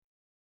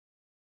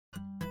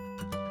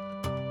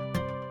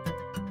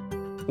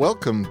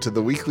Welcome to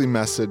the weekly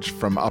message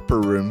from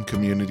Upper Room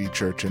Community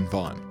Church in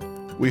Vaughan.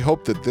 We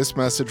hope that this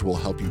message will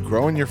help you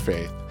grow in your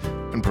faith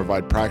and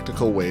provide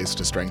practical ways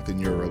to strengthen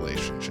your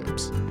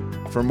relationships.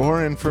 For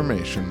more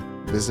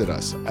information, visit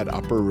us at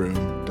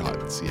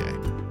upperroom.ca.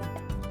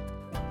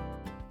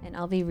 And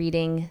I'll be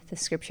reading the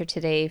scripture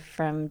today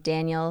from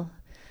Daniel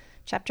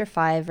chapter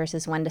 5,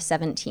 verses 1 to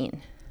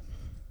 17.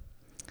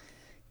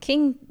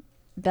 King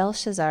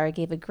Belshazzar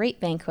gave a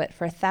great banquet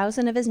for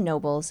 1,000 of his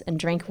nobles and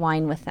drank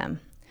wine with them.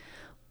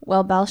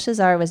 While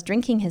Belshazzar was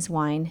drinking his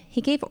wine,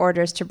 he gave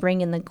orders to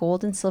bring in the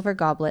gold and silver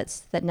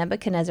goblets that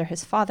Nebuchadnezzar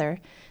his father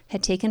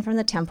had taken from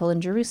the temple in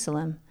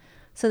Jerusalem,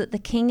 so that the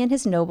king and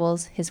his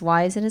nobles, his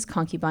wives and his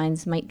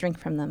concubines might drink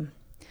from them.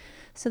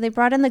 So they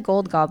brought in the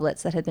gold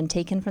goblets that had been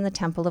taken from the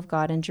temple of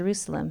God in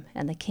Jerusalem,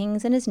 and the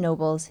kings and his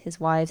nobles,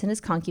 his wives and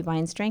his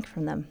concubines drank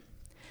from them.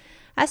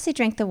 As they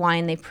drank the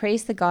wine, they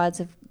praised the gods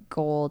of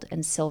gold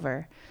and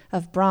silver,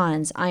 of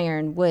bronze,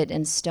 iron, wood,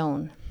 and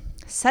stone.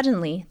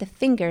 Suddenly, the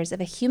fingers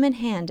of a human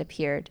hand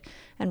appeared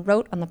and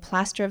wrote on the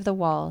plaster of the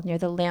wall near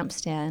the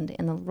lampstand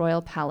in the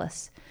royal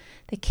palace.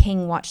 The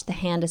king watched the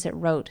hand as it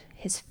wrote.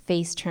 His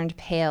face turned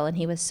pale, and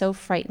he was so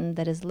frightened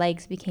that his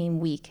legs became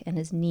weak and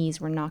his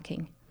knees were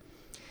knocking.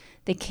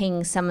 The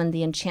king summoned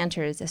the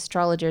enchanters,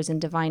 astrologers,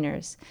 and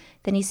diviners.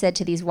 Then he said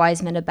to these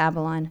wise men of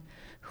Babylon,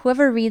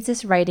 "Whoever reads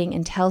this writing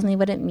and tells me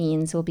what it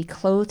means will be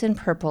clothed in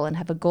purple and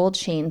have a gold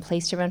chain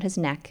placed around his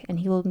neck, and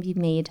he will be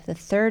made the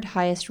third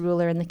highest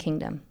ruler in the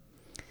kingdom."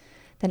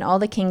 Then all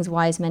the king's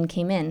wise men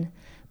came in,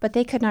 but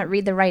they could not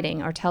read the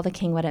writing or tell the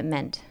king what it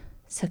meant.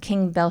 So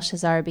King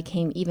Belshazzar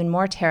became even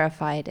more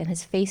terrified, and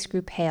his face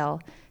grew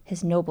pale.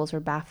 His nobles were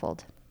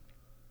baffled.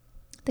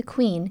 The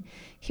queen,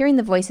 hearing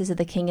the voices of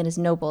the king and his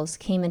nobles,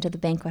 came into the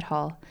banquet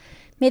hall.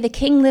 "May the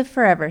king live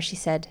forever," she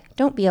said.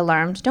 "Don't be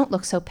alarmed. Don't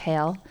look so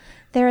pale.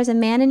 There is a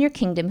man in your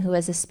kingdom who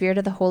has the spirit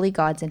of the holy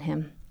gods in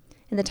him.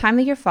 In the time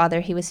of your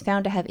father, he was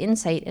found to have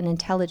insight and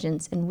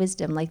intelligence and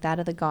wisdom like that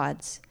of the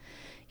gods.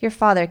 Your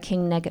father,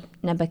 King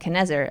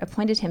Nebuchadnezzar,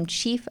 appointed him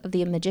chief of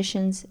the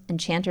magicians,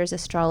 enchanters,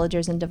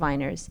 astrologers, and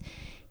diviners.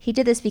 He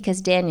did this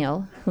because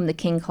Daniel, whom the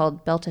king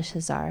called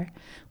Belteshazzar,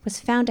 was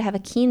found to have a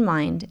keen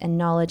mind and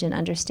knowledge and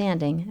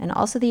understanding, and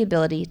also the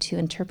ability to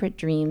interpret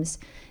dreams,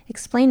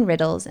 explain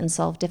riddles, and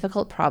solve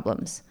difficult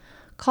problems.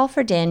 Call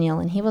for Daniel,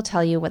 and he will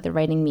tell you what the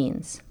writing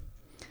means."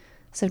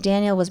 So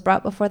Daniel was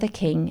brought before the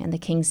king, and the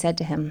king said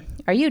to him,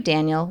 "Are you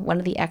Daniel, one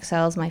of the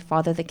exiles my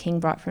father the king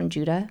brought from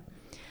Judah?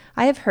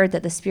 I have heard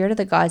that the spirit of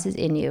the gods is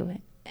in you,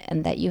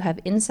 and that you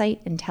have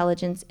insight,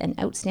 intelligence, and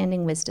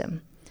outstanding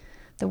wisdom.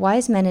 The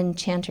wise men and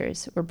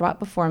enchanters were brought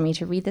before me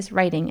to read this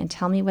writing and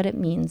tell me what it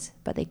means,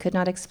 but they could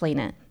not explain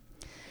it.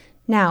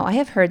 Now I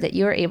have heard that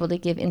you are able to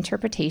give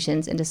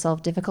interpretations and to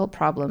solve difficult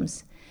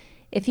problems.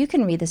 If you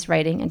can read this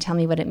writing and tell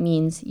me what it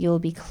means, you will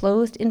be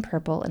clothed in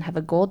purple and have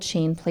a gold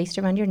chain placed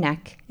around your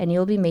neck, and you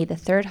will be made the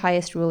third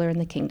highest ruler in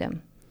the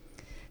kingdom."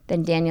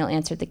 Then Daniel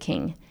answered the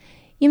king,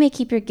 "You may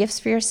keep your gifts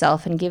for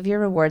yourself and give your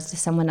rewards to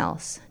someone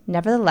else.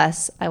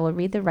 Nevertheless, I will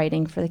read the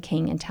writing for the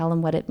king and tell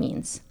him what it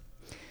means."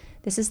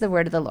 This is the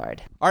word of the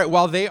Lord. All right,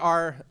 while they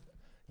are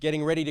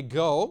getting ready to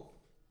go,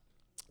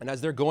 and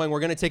as they're going, we're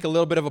going to take a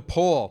little bit of a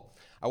poll.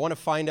 I want to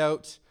find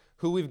out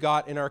who we've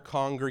got in our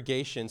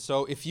congregation.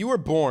 So if you were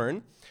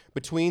born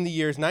between the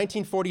years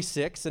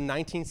 1946 and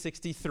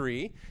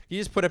 1963, can you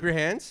just put up your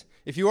hands?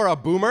 If you are a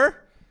boomer,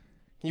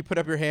 can you put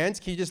up your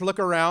hands? Can you just look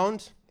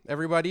around,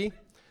 everybody,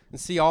 and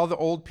see all the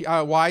old,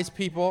 wise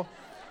people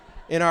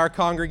in our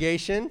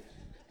congregation?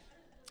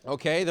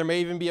 Okay, there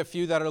may even be a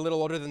few that are a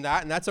little older than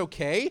that, and that's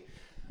okay.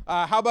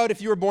 How about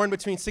if you were born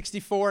between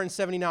 64 and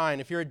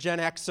 79? If you're a Gen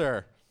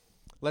Xer,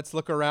 let's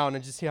look around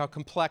and just see how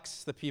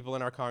complex the people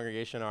in our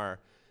congregation are.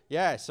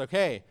 Yes,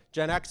 okay,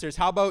 Gen Xers.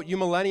 How about you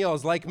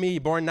millennials like me,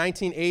 born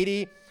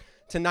 1980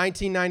 to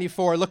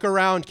 1994? Look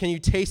around. Can you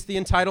taste the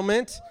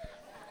entitlement?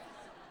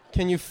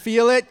 Can you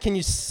feel it? Can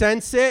you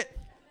sense it?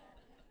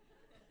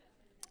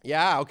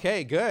 Yeah,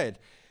 okay, good.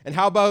 And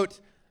how about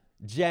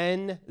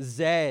Gen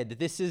Z?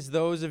 This is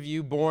those of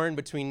you born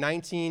between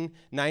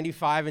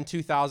 1995 and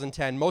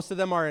 2010. Most of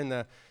them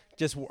are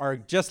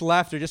just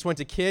left or just went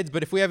to kids,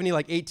 but if we have any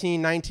like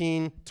 18,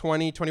 19,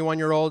 20,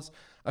 21-year-olds,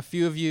 a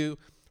few of you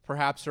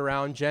perhaps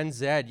around Gen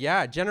Z.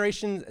 Yeah,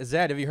 Generation Z,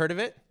 have you heard of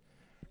it?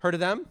 Heard of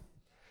them?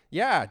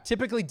 Yeah,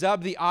 typically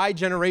dubbed the I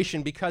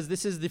generation because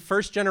this is the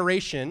first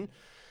generation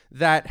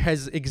that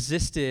has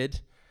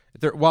existed.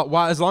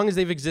 As long as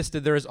they've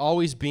existed, there has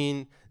always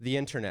been the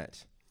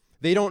internet.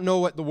 They don't know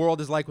what the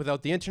world is like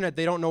without the internet.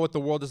 They don't know what the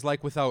world is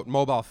like without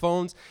mobile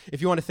phones. If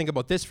you want to think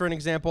about this for an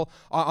example,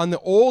 on the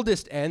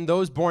oldest end,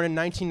 those born in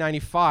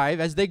 1995,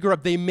 as they grew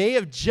up, they may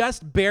have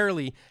just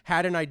barely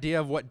had an idea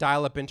of what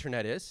dial-up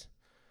internet is.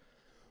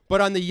 But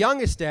on the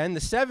youngest end,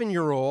 the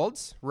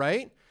 7-year-olds,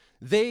 right,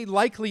 they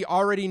likely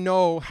already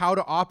know how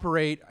to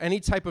operate any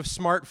type of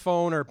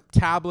smartphone or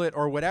tablet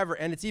or whatever,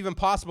 and it's even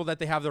possible that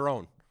they have their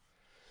own.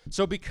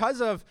 So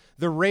because of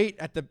the rate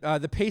at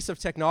the pace of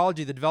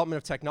technology, the development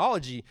of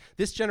technology,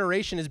 this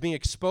generation is being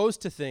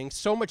exposed to things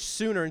so much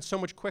sooner and so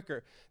much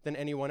quicker than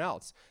anyone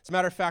else. As a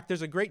matter of fact,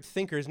 there's a great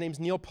thinker, his name's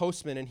Neil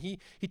Postman, and he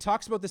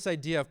talks about this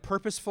idea of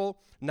purposeful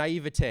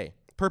naivete.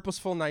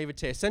 Purposeful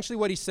naivete. Essentially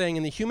what he's saying,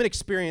 in the human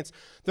experience,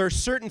 there are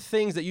certain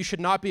things that you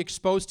should not be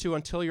exposed to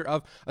until you're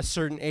of a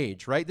certain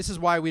age, right? This is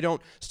why we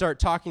don't start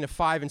talking to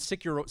 5- and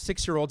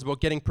 6-year-olds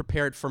about getting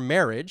prepared for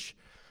marriage,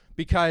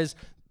 because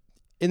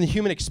in the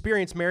human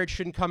experience, marriage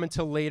shouldn't come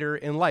until later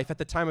in life. At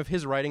the time of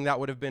his writing, that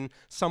would have been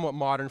somewhat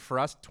modern for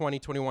us, 20,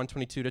 21,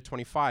 22 to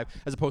 25,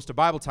 as opposed to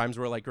Bible times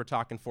where we're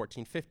talking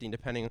 14, 15,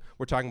 depending,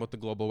 we're talking about the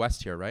global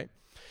West here, right?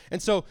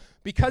 And so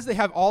because they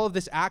have all of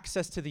this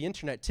access to the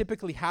internet,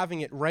 typically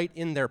having it right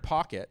in their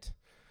pocket,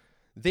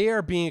 they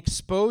are being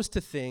exposed to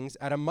things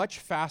at a much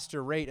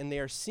faster rate, and they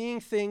are seeing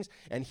things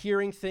and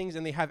hearing things,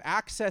 and they have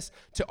access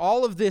to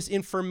all of this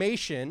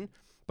information.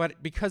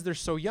 But because they're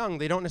so young,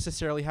 they don't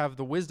necessarily have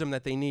the wisdom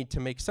that they need to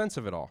make sense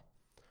of it all.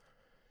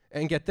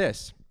 And get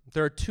this,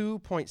 there are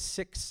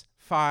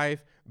 2.65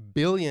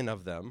 billion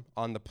of them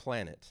on the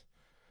planet,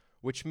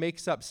 which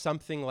makes up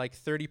something like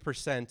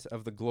 30%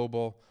 of the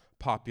global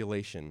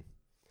population.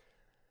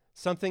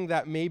 Something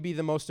that may be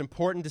the most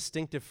important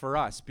distinctive for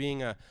us,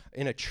 being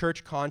in a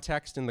church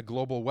context in the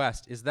global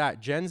West, is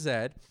that Gen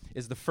Z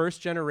is the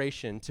first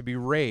generation to be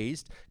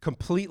raised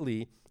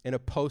completely in a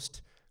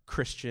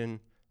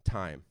post-Christian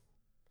time.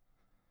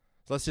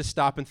 Let's just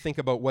stop and think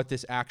about what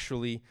this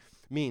actually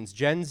means.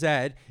 Gen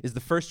Z is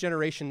the first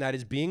generation that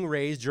is being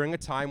raised during a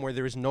time where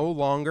there is no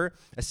longer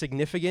a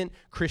significant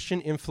Christian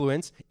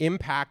influence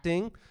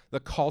impacting the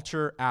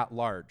culture at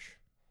large.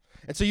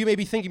 And so you may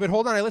be thinking, but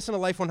hold on, I listen to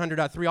Life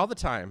 100.3 all the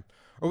time.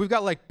 Or we've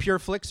got like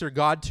PureFlix or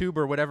GodTube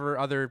or whatever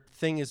other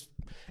thing is,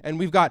 and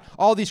we've got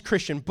all these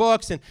Christian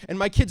books, and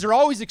my kids are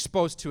always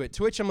exposed to it,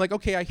 to which I'm like,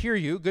 okay, I hear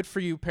you. Good for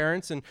you,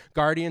 parents and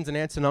guardians and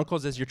aunts and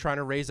uncles, as you're trying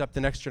to raise up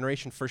the next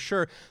generation, for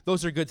sure.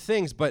 Those are good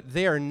things, but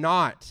they are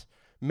not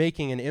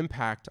making an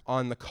impact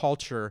on the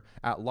culture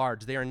at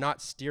large. They are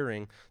not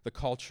steering the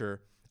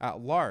culture at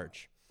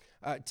large.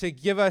 To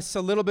give us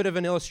a little bit of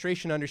an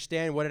illustration to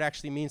understand what it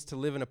actually means to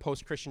live in a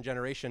post-Christian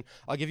generation,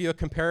 I'll give you a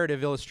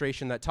comparative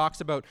illustration that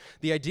talks about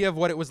the idea of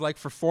what it was like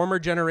for former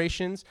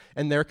generations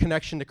and their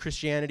connection to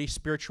Christianity,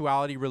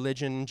 spirituality,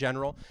 religion in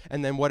general,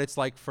 and then what it's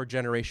like for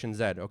Generation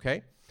Z,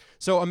 okay?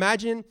 So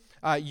imagine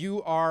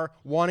you are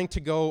wanting to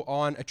go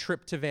on a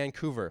trip to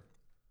Vancouver.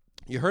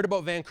 You heard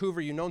about Vancouver,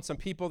 you've known some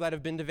people that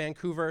have been to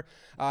Vancouver,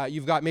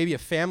 you've got maybe a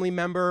family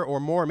member or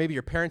more, maybe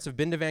your parents have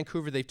been to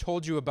Vancouver, they've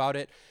told you about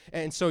it,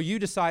 and so you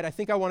decide, I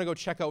think I want to go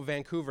check out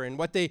Vancouver, and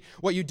what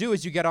you do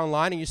is you get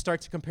online and you start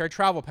to compare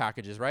travel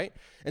packages, right?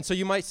 And so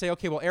you might say,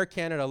 okay, well, Air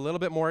Canada, a little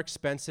bit more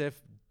expensive,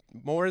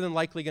 more than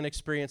likely going to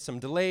experience some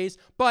delays,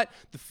 but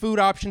the food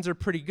options are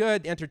pretty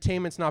good, the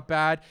entertainment's not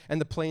bad, and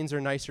the planes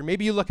are nicer.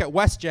 Maybe you look at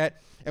WestJet,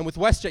 and with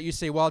WestJet you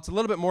say, well, it's a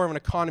little bit more of an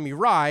economy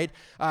ride.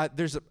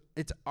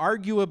 It's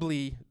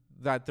arguably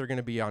that they're going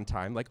to be on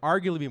time, like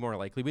arguably more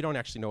likely. We don't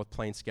actually know with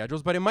plane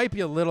schedules, but it might be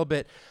a little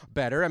bit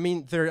better. I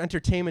mean, their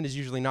entertainment is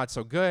usually not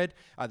so good.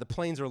 The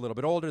planes are a little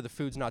bit older. The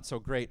food's not so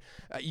great.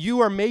 You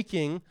are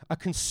making a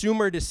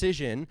consumer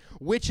decision,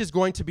 which is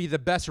going to be the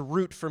best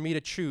route for me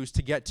to choose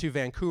to get to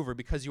Vancouver,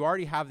 because you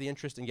already have the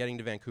interest in getting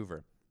to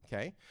Vancouver.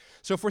 Okay?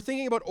 So if we're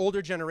thinking about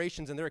older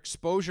generations and their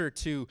exposure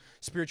to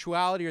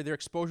spirituality or their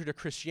exposure to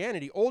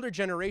Christianity, older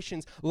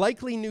generations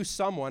likely knew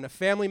someone, a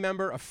family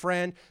member, a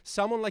friend,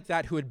 someone like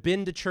that who had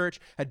been to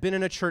church, had been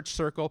in a church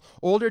circle.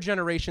 Older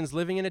generations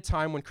living in a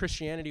time when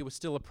Christianity was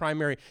still a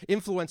primary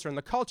influencer in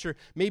the culture,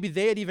 maybe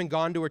they had even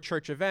gone to a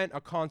church event,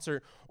 a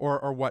concert,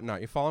 or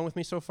whatnot. You following with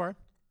me so far?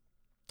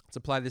 Let's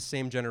apply this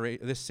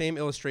same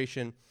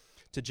illustration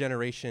to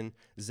Generation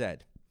Z.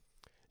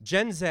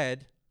 Gen Z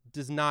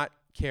does not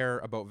care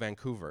about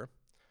Vancouver.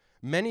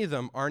 Many of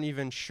them aren't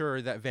even sure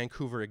that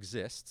Vancouver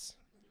exists.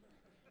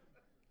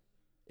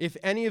 If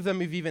any of them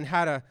have even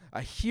had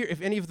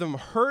if any of them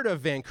heard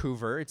of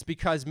Vancouver, it's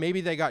because maybe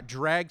they got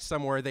dragged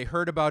somewhere, they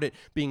heard about it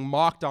being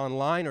mocked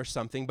online or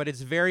something, but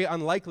it's very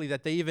unlikely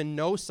that they even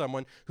know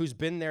someone who's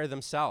been there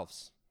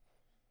themselves.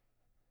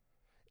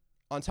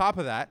 On top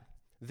of that,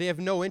 they have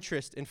no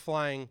interest in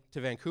flying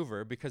to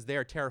Vancouver because they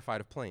are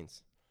terrified of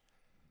planes.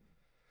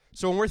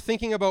 So when we're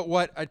thinking about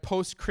what a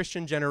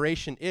post-Christian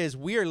generation is,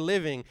 we are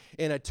living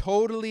in a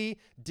totally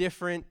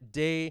different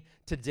day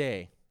to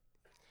day.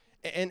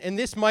 And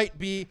this might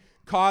be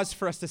cause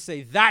for us to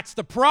say, that's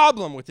the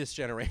problem with this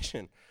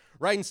generation,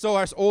 right? And so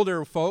us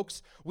older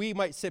folks, we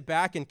might sit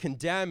back and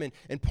condemn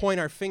and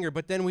point our finger,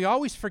 but then we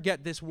always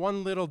forget this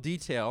one little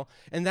detail,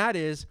 and that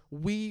is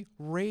we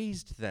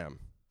raised them.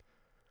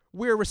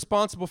 We're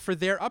responsible for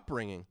their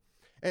upbringing.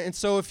 And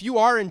so if you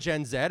are in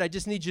Gen Z, I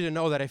just need you to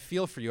know that I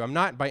feel for you. I'm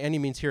not by any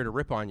means here to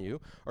rip on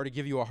you or to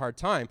give you a hard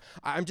time.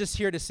 I'm just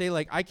here to say,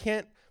 like, I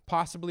can't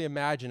possibly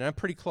imagine, and I'm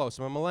pretty close,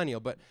 I'm a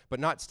millennial, but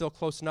not still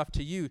close enough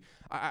to you.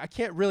 I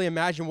can't really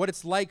imagine what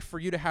it's like for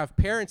you to have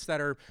parents that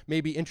are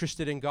maybe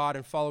interested in God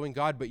and following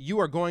God, but you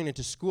are going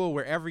into school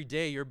where every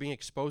day you're being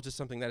exposed to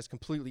something that is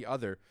completely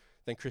other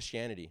than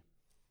Christianity.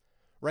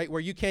 right?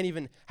 Where you can't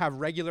even have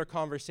regular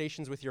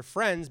conversations with your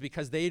friends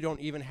because they don't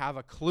even have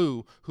a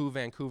clue who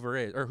Vancouver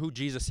is or who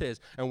Jesus is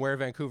and where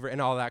Vancouver and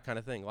all that kind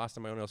of thing. Lost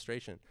in my own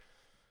illustration,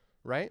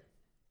 right?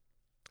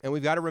 And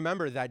we've got to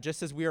remember that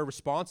just as we are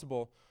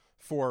responsible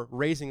for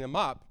raising them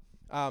up,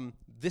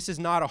 this is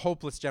not a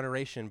hopeless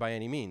generation by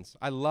any means.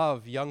 I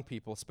love young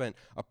people, spent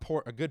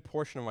a good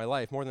portion of my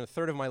life, more than a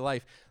third of my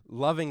life,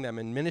 loving them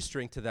and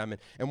ministering to them.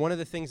 And one of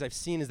the things I've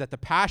seen is that the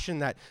passion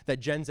that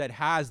Gen Z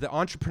has, the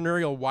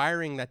entrepreneurial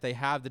wiring that they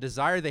have, the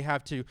desire they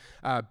have to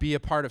be a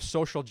part of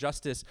social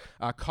justice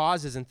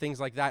causes and things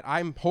like that,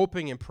 I'm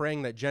hoping and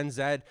praying that Gen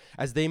Z,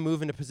 as they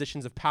move into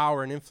positions of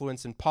power and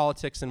influence in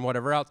politics and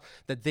whatever else,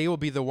 that they will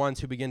be the ones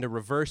who begin to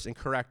reverse and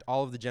correct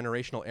all of the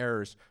generational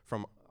errors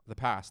from the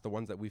past, the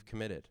ones that we've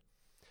committed.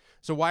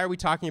 So why are we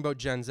talking about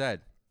Gen Z?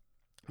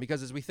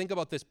 Because as we think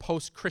about this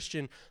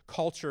post-Christian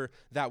culture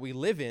that we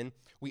live in,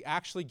 we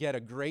actually get a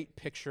great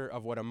picture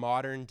of what a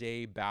modern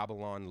day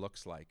Babylon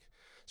looks like.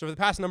 So for the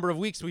past number of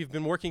weeks, we've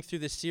been working through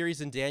this series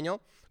in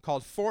Daniel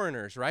called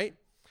Foreigners, right?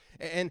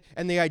 And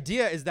the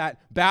idea is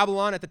that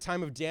Babylon at the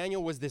time of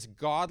Daniel was this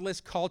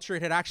godless culture.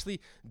 It had actually,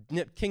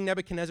 King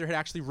Nebuchadnezzar had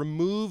actually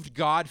removed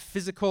God,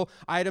 physical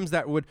items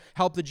that would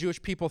help the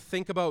Jewish people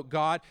think about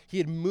God. He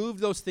had moved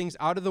those things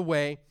out of the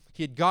way.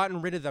 He had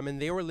gotten rid of them,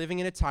 and they were living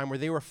in a time where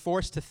they were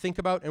forced to think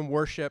about and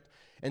worship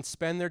and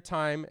spend their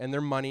time and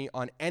their money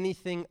on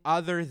anything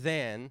other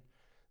than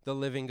the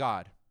living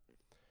God.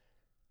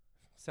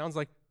 Sounds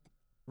like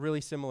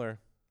really similar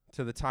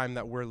to the time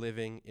that we're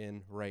living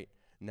in right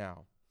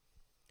now.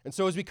 And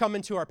so as we come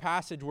into our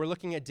passage, we're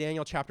looking at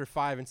Daniel chapter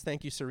 5, and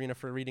thank you, Serena,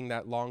 for reading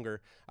that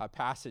longer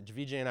passage.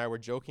 VJ and I were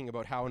joking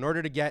about how in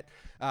order to get,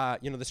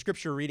 the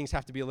scripture readings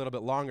have to be a little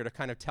bit longer to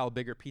kind of tell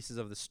bigger pieces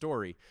of the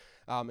story.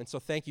 And so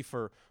thank you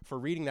for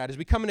reading that. As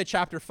we come into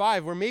chapter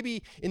 5, we're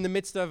maybe in the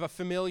midst of a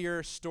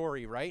familiar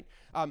story, right?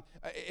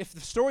 If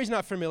the story's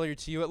not familiar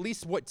to you, at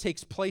least what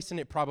takes place in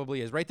it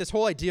probably is, right? This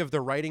whole idea of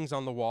the writings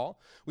on the wall.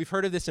 We've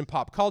heard of this in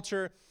pop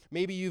culture.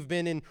 Maybe you've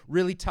been in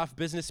really tough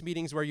business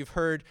meetings where you've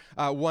heard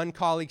one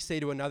colleague say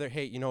to another,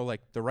 hey,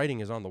 the writing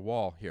is on the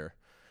wall here,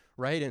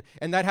 right?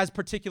 And that has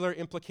particular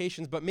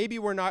implications, but maybe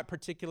we're not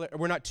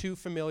too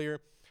familiar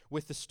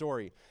with the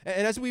story.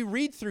 And as we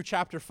read through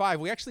chapter 5,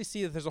 we actually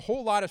see that there's a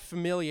whole lot of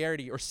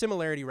similarity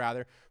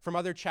from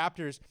other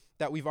chapters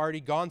that we've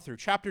already gone through.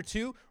 Chapter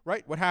 2,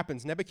 right? What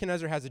happens?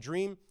 Nebuchadnezzar has a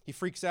dream. He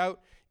freaks out,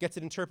 gets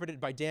it interpreted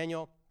by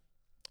Daniel.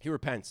 He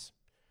repents.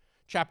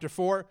 Chapter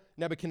 4,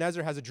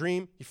 Nebuchadnezzar has a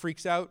dream. He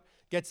freaks out,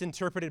 gets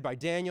interpreted by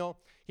Daniel.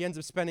 He ends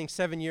up spending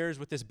 7 years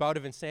with this bout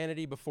of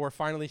insanity before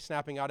finally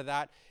snapping out of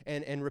that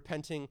and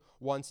repenting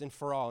once and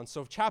for all. And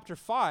so chapter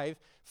 5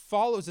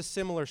 follows a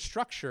similar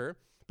structure,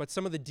 but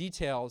some of the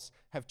details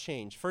have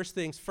changed. First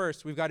things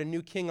first, we've got a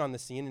new king on the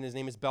scene, and his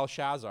name is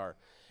Belshazzar.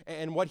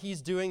 And what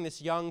he's doing,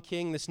 this young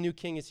king, this new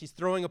king, is he's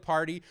throwing a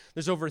party.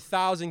 There's over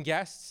 1,000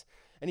 guests.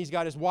 And he's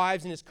got his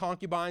wives and his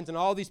concubines, and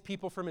all these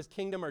people from his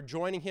kingdom are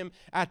joining him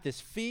at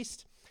this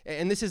feast.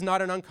 And this is not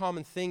an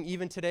uncommon thing.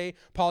 Even today,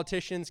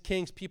 politicians,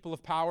 kings, people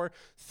of power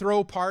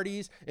throw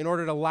parties in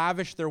order to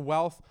lavish their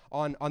wealth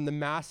on the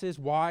masses.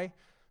 Why?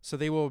 So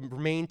they will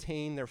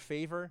maintain their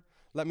favor.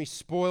 Let me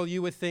spoil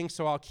you with things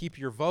so I'll keep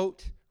your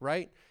vote,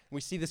 right? And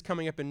we see this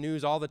coming up in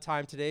news all the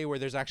time today where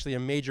there's actually a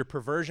major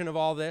perversion of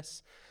all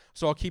this.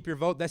 So I'll keep your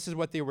vote. This is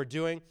what they were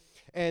doing.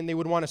 And they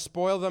would want to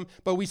spoil them.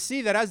 But we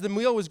see that as the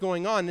meal was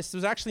going on, this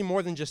was actually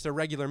more than just a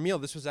regular meal.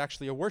 This was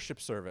actually a worship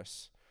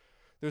service.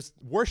 There's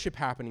worship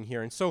happening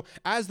here. And so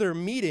as they're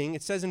meeting,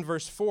 it says in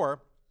verse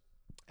 4,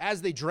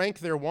 as they drank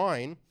their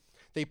wine,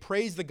 they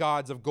praised the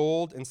gods of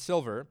gold and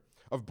silver,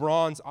 of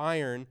bronze,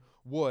 iron,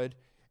 wood,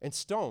 and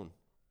stone.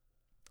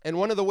 And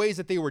one of the ways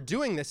that they were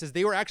doing this is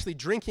they were actually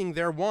drinking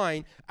their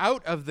wine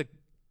out of the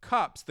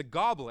cups, the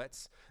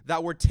goblets,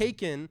 that were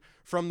taken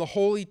from the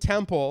holy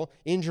temple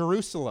in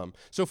Jerusalem.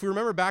 So if we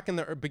remember back in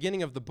the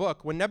beginning of the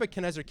book, when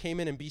Nebuchadnezzar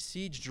came in and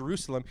besieged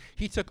Jerusalem,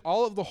 he took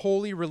all of the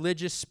holy,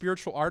 religious,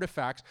 spiritual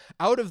artifacts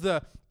out of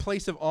the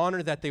place of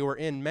honor that they were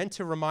in, meant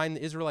to remind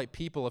the Israelite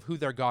people of who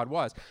their God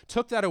was,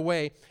 took that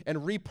away and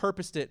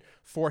repurposed it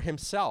for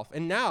himself.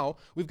 And now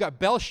we've got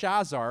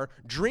Belshazzar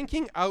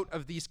drinking out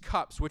of these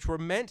cups, which were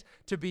meant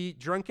to be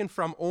drunken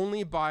from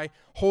only by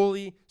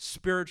holy,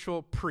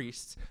 spiritual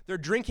priests. They're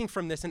drinking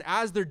from this, and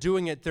as they're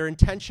doing it, they're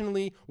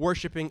intentionally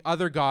worshiping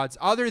other gods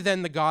other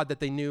than the God that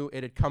they knew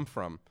it had come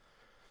from.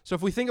 So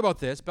if we think about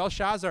this,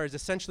 Belshazzar is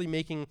essentially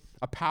making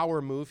a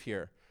power move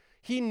here.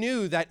 He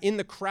knew that in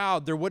the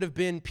crowd there would have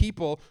been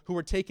people who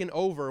were taken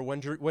over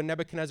when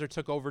Nebuchadnezzar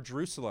took over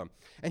Jerusalem.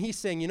 And he's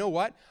saying, you know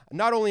what?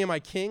 Not only am I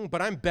king,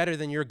 but I'm better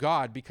than your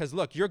God because,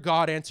 look, your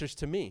God answers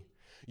to me.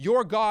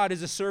 Your God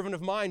is a servant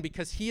of mine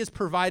because he has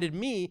provided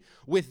me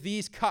with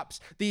these cups,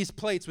 these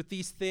plates, with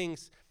these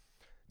things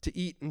to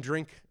eat and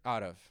drink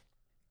out of.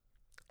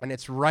 And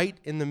it's right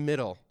in the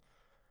middle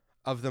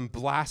of them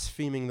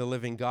blaspheming the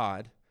living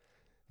God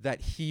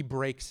that he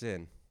breaks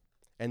in.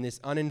 And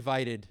this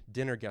uninvited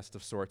dinner guest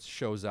of sorts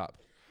shows up.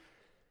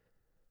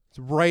 It's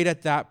right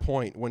at that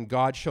point when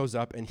God shows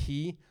up and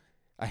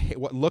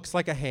what looks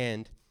like a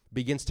hand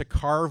begins to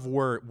carve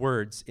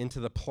words into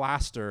the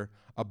plaster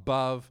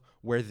above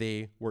where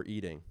they were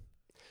eating.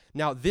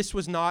 Now, this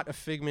was not a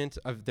figment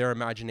of their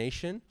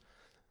imagination.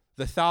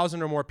 The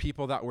 1,000 or more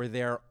people that were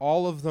there,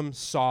 all of them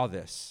saw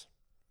this,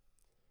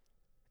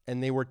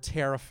 and they were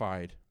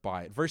terrified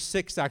by it. Verse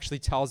 6 actually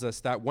tells us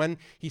that when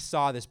he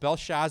saw this,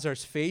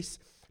 Belshazzar's face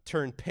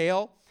turned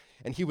pale,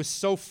 and he was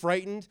so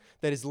frightened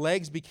that his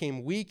legs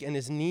became weak and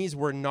his knees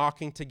were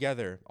knocking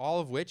together, all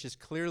of which is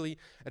clearly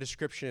a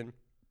description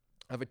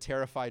of a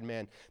terrified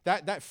man.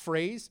 That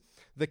phrase,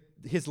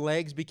 his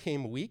legs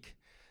became weak,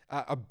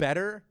 a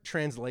better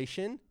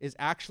translation is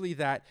actually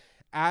that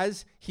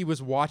as he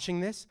was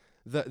watching this,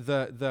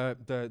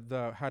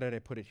 the how did I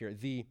put it here?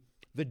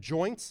 The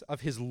joints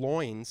of his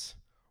loins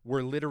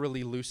were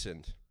literally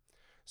loosened.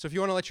 So if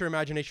you want to let your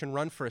imagination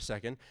run for a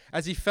second,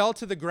 as he fell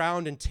to the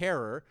ground in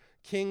terror,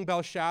 King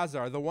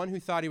Belshazzar, the one who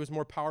thought he was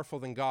more powerful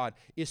than God,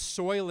 is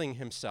soiling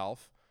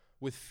himself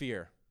with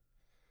fear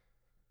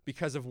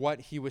because of what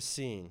he was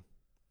seeing.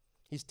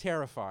 He's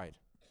terrified,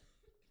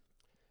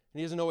 and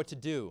he doesn't know what to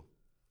do.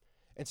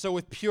 And so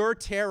with pure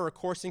terror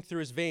coursing through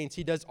his veins,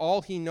 he does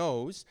all he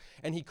knows,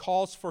 and he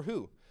calls for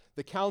who?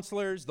 The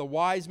counselors, the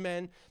wise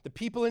men, the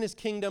people in his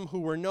kingdom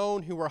who were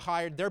known, who were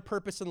hired. Their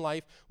purpose in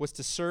life was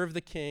to serve the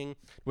king,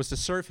 was to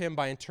serve him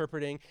by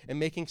interpreting and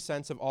making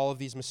sense of all of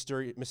these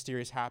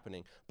mysterious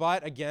happening.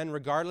 But again,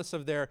 regardless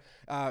of their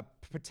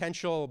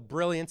potential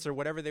brilliance or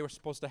whatever they were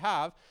supposed to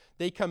have,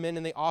 they come in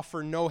and they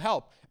offer no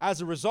help. As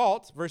a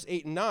result, verse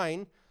 8 and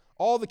 9,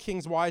 all the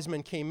king's wise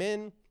men came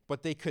in,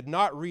 but they could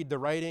not read the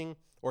writing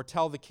or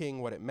tell the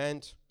king what it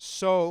meant.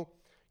 So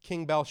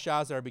King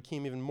Belshazzar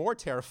became even more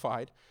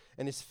terrified,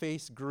 and his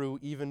face grew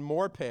even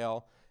more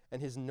pale,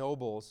 and his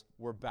nobles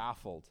were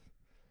baffled.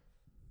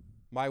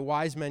 My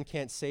wise men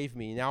can't save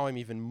me. Now I'm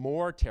even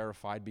more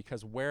terrified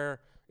because where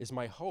is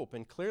my hope?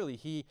 And clearly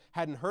he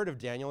hadn't heard of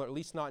Daniel, or at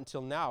least not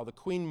until now. The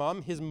queen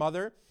mum, his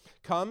mother,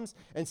 comes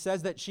and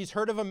says that she's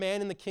heard of a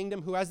man in the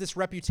kingdom who has this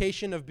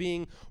reputation of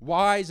being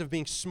wise, of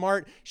being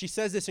smart. She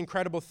says this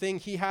incredible thing.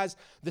 He has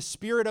the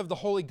spirit of the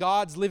holy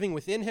gods living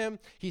within him.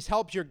 He's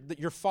helped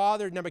your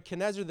father,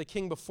 Nebuchadnezzar, the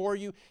king before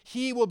you.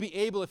 He will be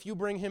able, if you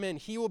bring him in,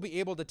 he will be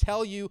able to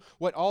tell you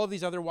what all of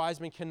these other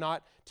wise men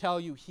cannot tell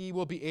you. He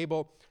will be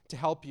able to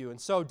help you. And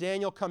so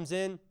Daniel comes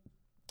in.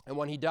 And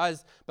when he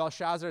does,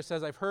 Belshazzar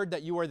says, I've heard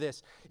that you are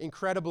this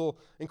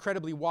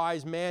incredibly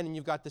wise man, and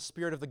you've got the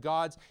spirit of the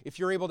gods. If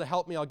you're able to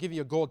help me, I'll give you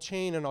a gold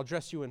chain, and I'll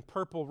dress you in a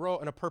purple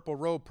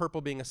robe,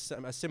 purple being a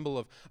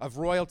symbol of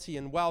royalty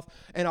and wealth.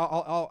 And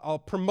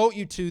I'll promote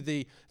you to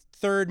the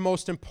third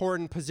most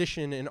important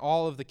position in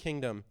all of the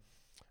kingdom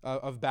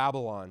of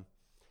Babylon.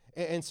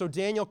 And so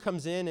Daniel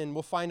comes in, and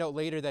we'll find out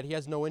later that he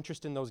has no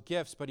interest in those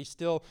gifts, but he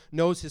still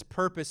knows his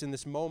purpose in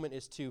this moment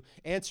is to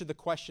answer the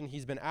question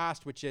he's been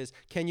asked, which is,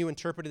 can you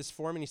interpret this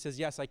for me? And he says,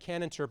 yes, I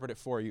can interpret it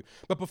for you.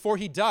 But before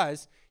he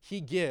does,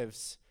 he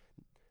gives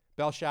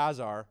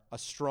Belshazzar a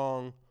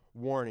strong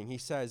warning. He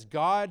says,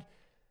 God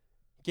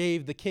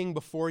gave the king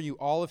before you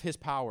all of his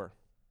power,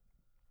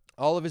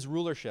 all of his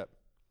rulership.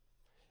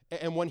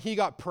 And when he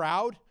got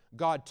proud,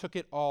 God took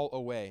it all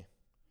away.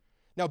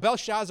 Now,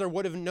 Belshazzar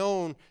would have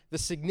known the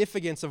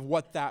significance of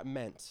what that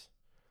meant.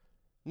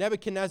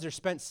 Nebuchadnezzar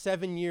spent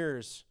 7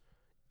 years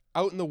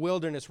out in the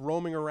wilderness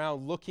roaming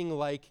around looking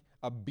like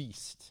a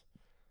beast.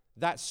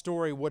 That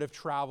story would have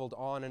traveled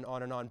on and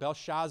on and on.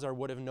 Belshazzar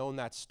would have known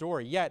that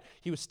story, yet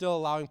he was still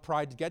allowing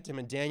pride to get to him,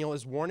 and Daniel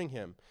is warning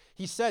him.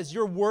 He says,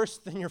 you're worse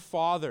than your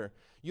father.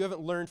 You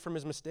haven't learned from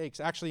his mistakes.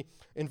 Actually,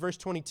 in verse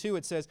 22,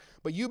 it says,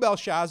 but you,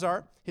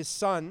 Belshazzar, his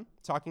son,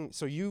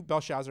 so you,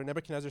 Belshazzar,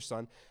 Nebuchadnezzar's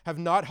son, have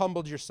not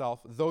humbled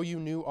yourself, though you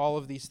knew all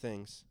of these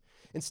things.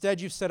 Instead,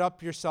 you've set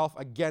up yourself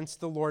against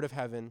the Lord of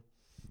heaven.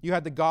 You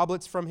had the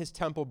goblets from his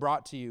temple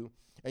brought to you,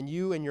 and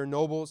you and your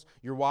nobles,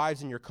 your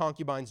wives and your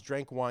concubines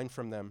drank wine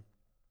from them.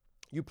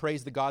 You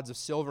praised the gods of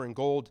silver and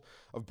gold,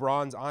 of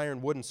bronze,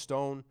 iron, wood, and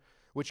stone,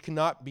 which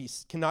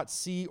cannot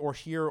see or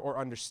hear or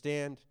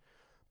understand.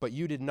 But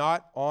you did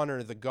not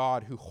honor the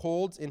God who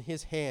holds in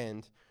his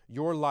hand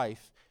your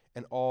life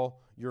and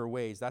all your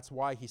ways. That's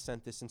why he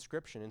sent this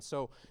inscription. And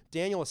so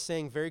Daniel is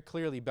saying very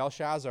clearly,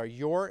 Belshazzar,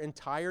 your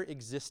entire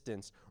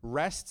existence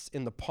rests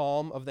in the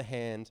palm of the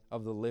hand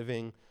of the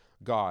living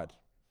God.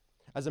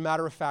 As a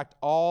matter of fact,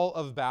 all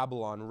of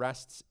Babylon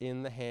rests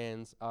in the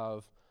hands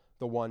of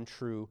the one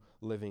true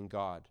living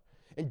God.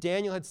 And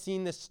Daniel had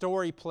seen this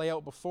story play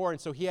out before,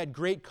 and so he had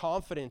great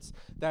confidence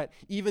that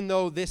even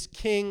though this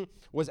king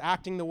was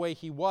acting the way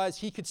he was,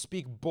 he could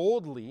speak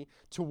boldly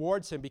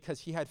towards him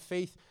because he had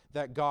faith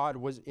that God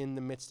was in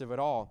the midst of it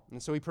all.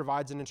 And so he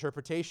provides an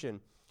interpretation.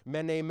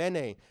 Mene,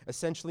 mene,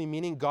 essentially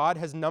meaning God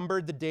has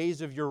numbered the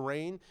days of your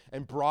reign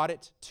and brought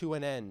it to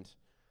an end.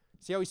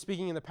 See how he's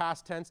speaking in the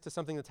past tense to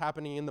something that's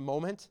happening in the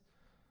moment?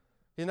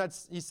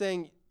 He's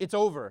saying, it's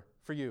over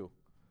for you.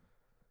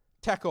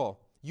 Tekel.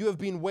 You have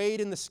been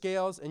weighed in the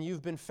scales and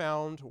you've been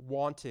found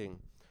wanting.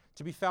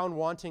 To be found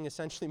wanting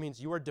essentially means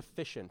you are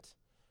deficient.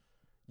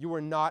 You are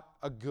not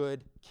a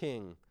good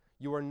king.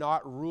 You are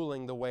not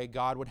ruling the way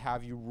God would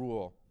have you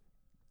rule.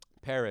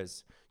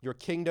 Perez, your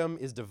kingdom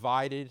is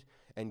divided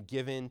and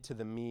given to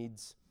the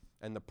Medes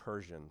and the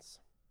Persians.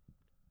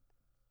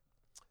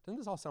 Doesn't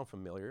this all sound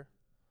familiar?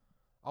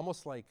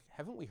 Almost like,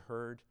 haven't we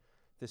heard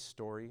this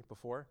story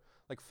before?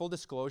 Like, full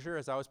disclosure,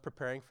 as I was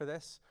preparing for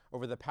this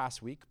over the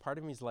past week, part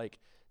of me is like,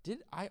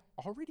 did I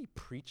already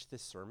preach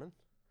this sermon?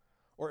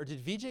 Or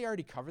did VJ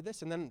already cover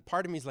this? And then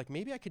part of me is like,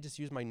 maybe I could just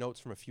use my notes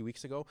from a few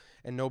weeks ago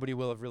and nobody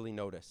will have really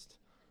noticed,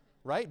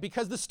 right?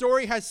 Because the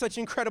story has such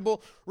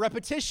incredible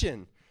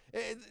repetition.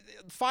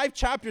 5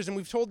 chapters, and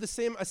we've told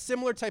a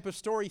similar type of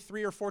story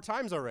 3 or 4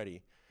 times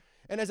already.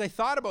 And as I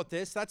thought about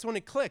this, that's when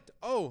it clicked.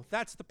 Oh,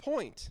 that's the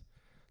point.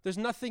 There's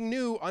nothing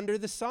new under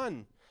the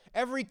sun.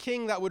 Every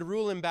king that would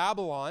rule in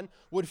Babylon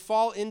would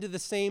fall into the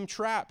same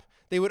trap.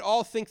 They would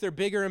all think they're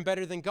bigger and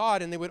better than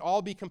God, and they would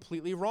all be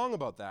completely wrong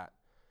about that.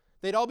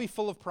 They'd all be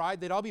full of pride.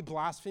 They'd all be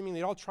blaspheming.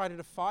 They'd all try to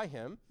defy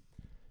him.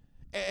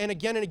 And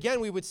again,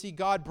 we would see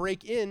God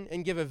break in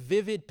and give a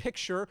vivid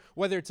picture,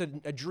 whether it's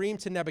a dream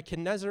to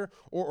Nebuchadnezzar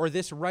or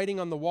this writing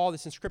on the wall,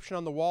 this inscription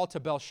on the wall to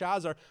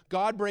Belshazzar.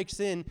 God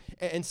breaks in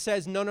and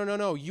says,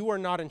 no, you are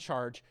not in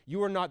charge.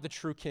 You are not the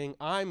true king.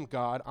 I'm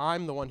God.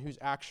 I'm the one who's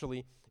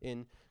actually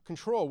in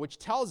control, which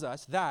tells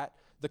us that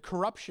the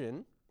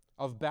corruption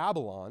of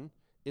Babylon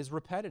is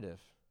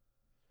repetitive.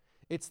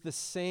 It's the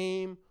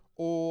same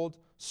old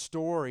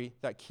story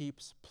that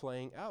keeps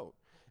playing out.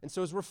 And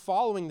so as we're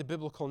following the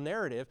biblical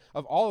narrative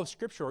of all of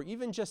Scripture, or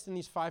even just in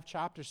these 5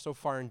 chapters so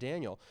far in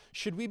Daniel,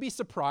 should we be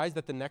surprised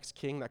that the next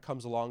king that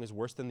comes along is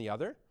worse than the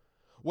other?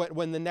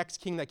 When the next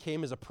king that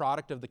came is a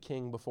product of the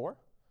king before?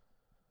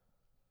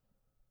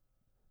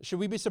 Should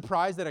we be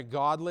surprised that a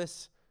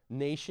godless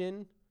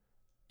nation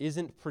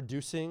isn't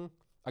producing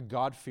a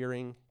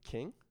God-fearing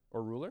king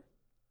or ruler?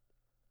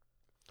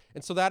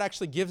 And so that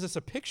actually gives us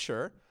a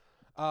picture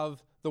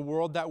of the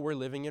world that we're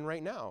living in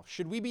right now.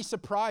 Should we be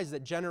surprised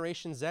that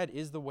Generation Z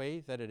is the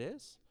way that it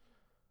is?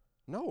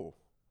 No.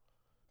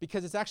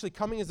 Because it's actually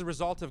coming as a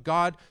result of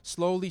God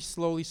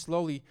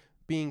slowly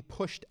being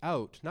pushed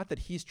out. Not that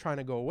he's trying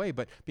to go away,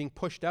 but being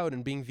pushed out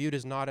and being viewed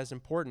as not as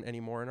important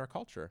anymore in our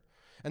culture.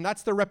 And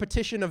that's the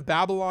repetition of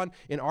Babylon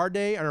in our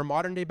day, and our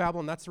modern day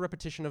Babylon. That's the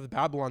repetition of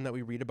Babylon that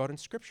we read about in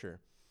Scripture.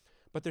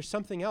 But there's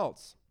something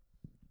else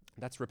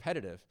that's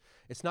repetitive.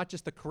 It's not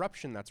just the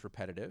corruption that's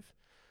repetitive.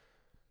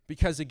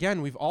 Because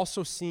again, we've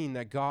also seen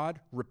that God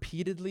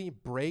repeatedly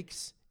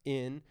breaks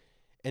in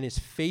and is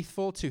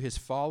faithful to his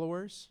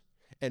followers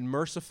and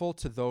merciful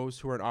to those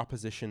who are in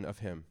opposition of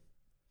him.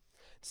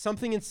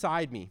 Something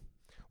inside me,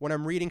 when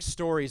I'm reading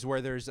stories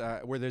where there's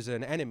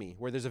an enemy,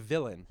 where there's a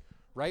villain,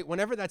 right?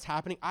 Whenever that's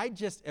happening, I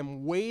just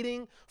am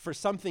waiting for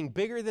something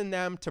bigger than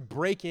them to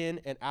break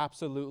in and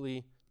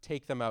absolutely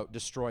take them out,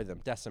 destroy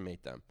them,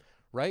 decimate them,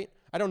 right?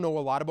 I don't know a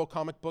lot about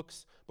comic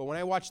books, but when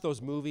I watch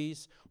those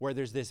movies where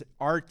there's this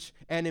arch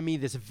enemy,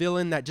 this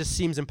villain that just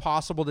seems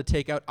impossible to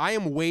take out, I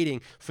am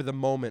waiting for the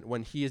moment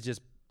when he is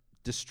just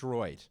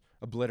destroyed,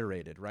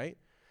 obliterated, right?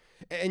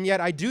 And yet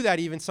I do that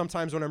even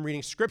sometimes when I'm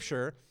reading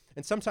Scripture,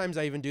 and sometimes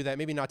I even do that,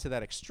 maybe not to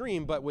that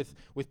extreme, but with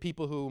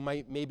people who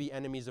may be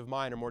enemies of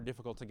mine or more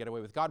difficult to get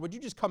away with. God, would you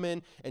just come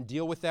in and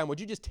deal with them? Would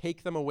you just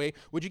take them away?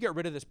 Would you get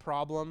rid of this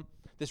problem,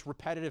 this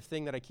repetitive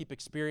thing that I keep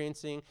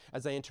experiencing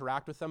as I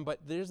interact with them? But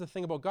there's the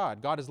thing about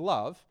God. God is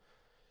love.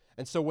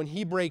 And so when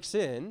he breaks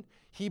in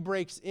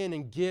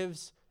and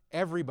gives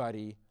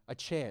everybody a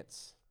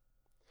chance.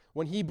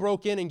 When he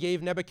broke in and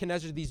gave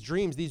Nebuchadnezzar these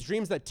dreams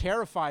that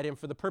terrified him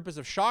for the purpose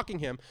of shocking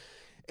him,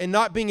 and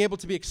not being able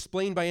to be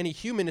explained by any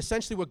human,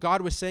 essentially what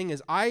God was saying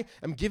is, I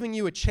am giving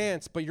you a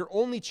chance, but your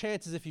only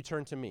chance is if you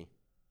turn to me.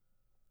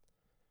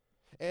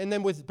 And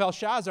then with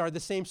Belshazzar, the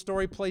same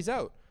story plays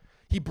out.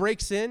 He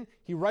breaks in,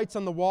 he writes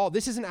on the wall.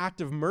 This is an act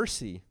of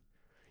mercy,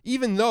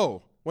 even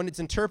though when it's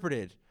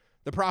interpreted,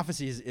 the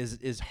prophecy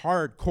is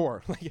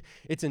hardcore, like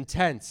it's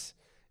intense,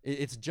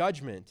 it's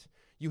judgment.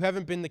 You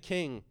haven't been the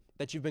king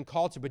that you've been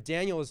called to, but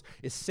Daniel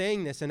is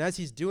saying this, and as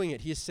he's doing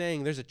it, he is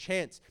saying there's a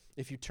chance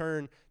if you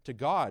turn to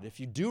God, if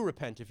you do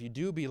repent, if you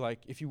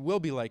will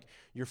be like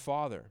your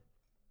father.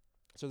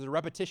 So there's a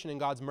repetition in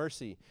God's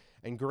mercy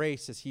and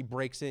grace as he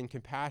breaks in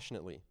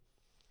compassionately.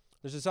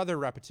 There's this other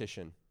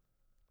repetition.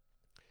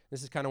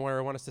 This is kind of where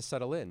I want us to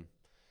settle in.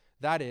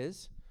 That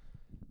is,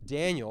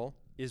 Daniel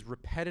is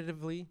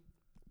repetitively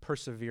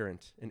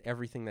perseverant in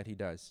everything that he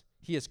does.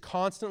 He is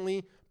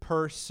constantly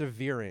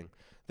persevering.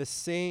 The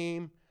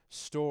same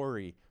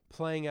story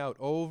playing out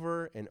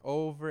over and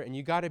over, and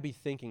you got to be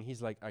thinking,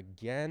 he's like,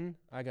 again,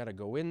 I got to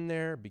go in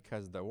there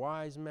because the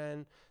wise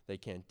men, they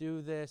can't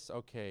do this.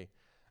 Okay.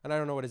 And I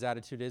don't know what his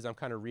attitude is. I'm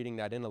kind of reading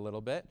that in a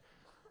little bit.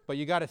 But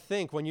you got to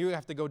think, when you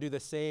have to go do the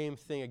same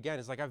thing again,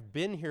 it's like, I've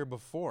been here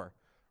before,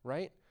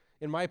 right?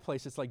 In my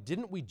place, it's like,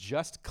 didn't we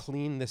just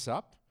clean this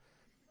up?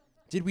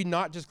 Did we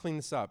not just clean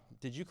this up?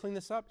 Did you clean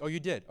this up? Oh, you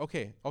did.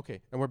 Okay.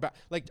 And we're back.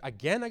 Like,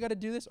 again, I got to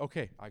do this?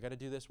 Okay, I got to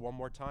do this one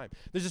more time.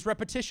 There's this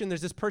repetition.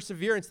 There's this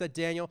perseverance that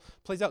Daniel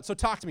plays out. So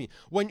talk to me.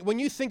 When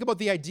you think about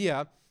the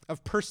idea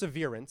of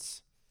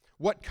perseverance,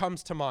 what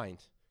comes to mind?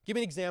 Give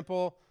me an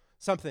example,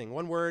 something.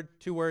 1 word,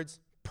 2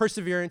 words.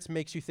 Perseverance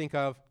makes you think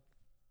of?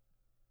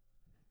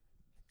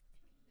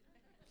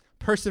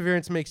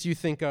 Perseverance makes you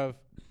think of?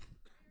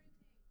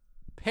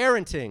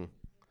 Parenting.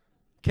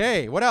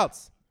 Okay, what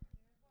else?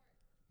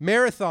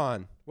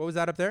 Marathon. What was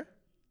that up there?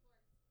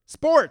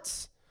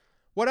 Sports.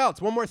 What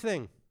else? One more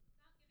thing.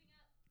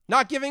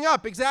 Not giving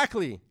up,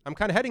 exactly. I'm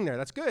kind of heading there.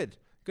 That's good.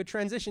 Good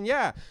transition,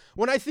 yeah.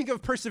 When I think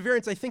of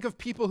perseverance, I think of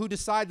people who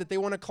decide that they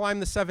want to climb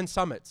the 7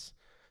 summits.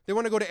 They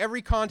want to go to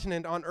every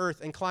continent on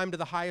earth and climb to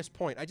the highest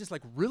point. I just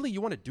like, really? You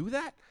want to do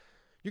that?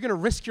 You're going to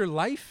risk your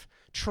life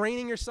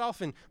training yourself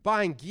and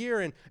buying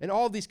gear and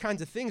all these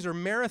kinds of things? Or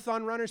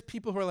marathon runners,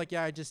 people who are like,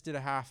 yeah, I just did a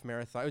half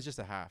marathon. It was just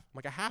a half. I'm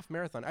like, a half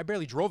marathon? I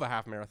barely drove a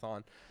half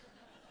marathon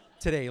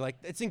today. Like,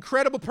 it's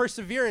incredible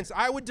perseverance.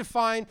 I would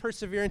define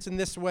perseverance in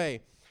this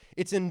way.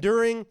 It's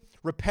enduring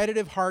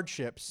repetitive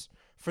hardships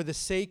for the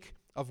sake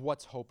of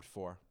what's hoped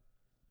for.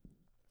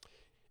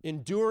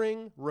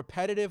 Enduring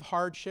repetitive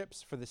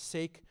hardships for the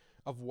sake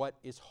of what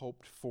is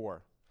hoped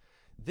for.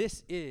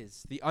 This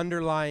is the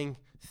underlying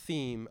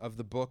theme of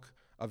the book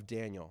of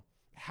Daniel.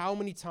 How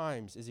many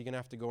times is he going to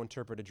have to go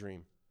interpret a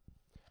dream?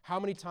 How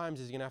many times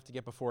is he going to have to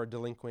get before a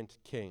delinquent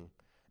king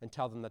and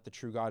tell them that the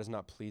true God is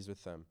not pleased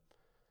with them?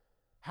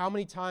 How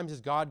many times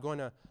is God going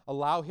to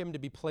allow him to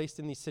be placed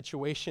in these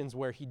situations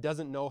where he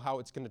doesn't know how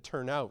it's going to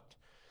turn out?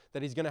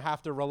 That he's going to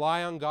have to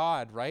rely on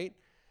God, right?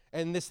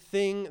 And this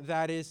thing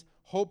that is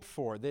hoped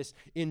for, this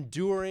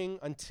enduring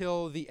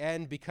until the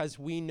end, because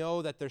we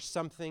know that there's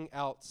something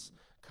else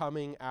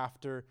coming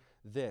after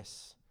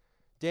this.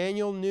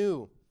 Daniel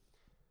knew.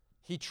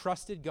 He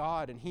trusted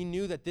God, and he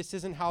knew that this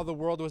isn't how the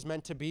world was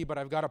meant to be, but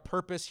I've got a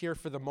purpose here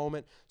for the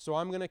moment, so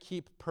I'm going to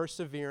keep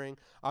persevering.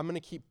 I'm going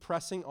to keep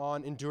pressing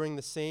on, enduring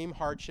the same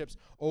hardships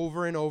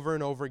over and over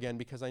and over again,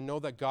 because I know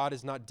that God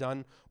is not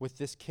done with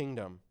this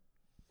kingdom.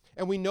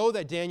 And we know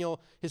that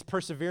Daniel, his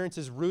perseverance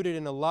is rooted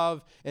in a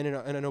love and in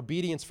an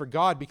obedience for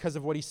God because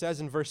of what he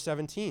says in verse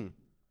 17.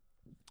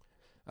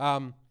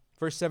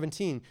 Verse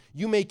 17,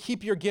 you may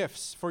keep your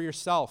gifts for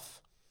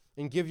yourself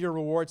and give your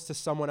rewards to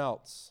someone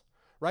else.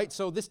 Right?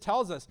 So this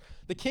tells us,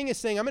 the king is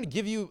saying, I'm going to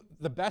give you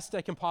the best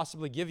I can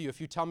possibly give you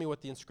if you tell me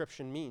what the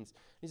inscription means.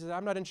 He says,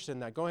 I'm not interested in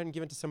that. Go ahead and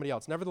give it to somebody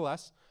else.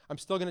 Nevertheless, I'm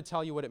still going to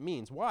tell you what it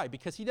means. Why?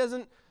 Because he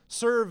doesn't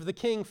serve the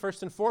king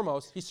first and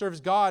foremost. He serves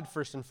God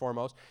first and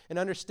foremost and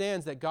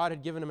understands that God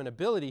had given him an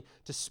ability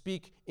to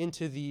speak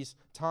into these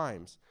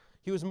times.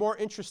 He was more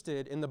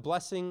interested in the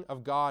blessing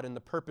of God and the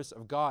purpose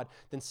of God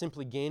than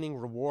simply gaining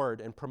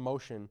reward and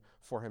promotion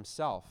for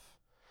himself.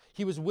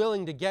 He was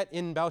willing to get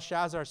in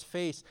Belshazzar's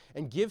face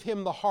and give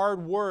him the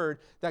hard word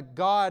that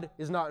God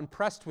is not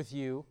impressed with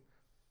you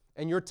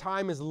and your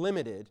time is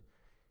limited.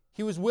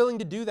 He was willing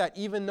to do that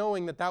even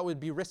knowing that that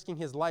would be risking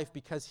his life,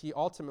 because he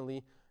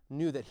ultimately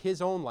knew that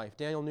his own life,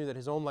 Daniel knew that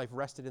his own life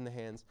rested in the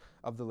hands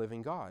of the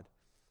living God.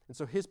 And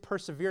so his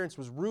perseverance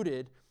was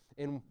rooted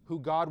in who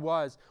God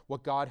was,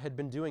 what God had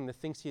been doing, the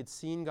things he had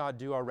seen God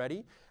do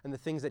already, and the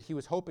things that he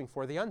was hoping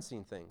for, the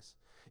unseen things.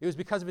 It was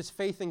because of his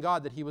faith in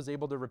God that he was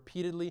able to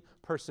repeatedly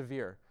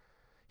persevere.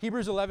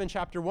 Hebrews 11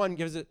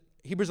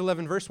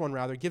 verse 1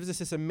 rather, gives us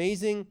this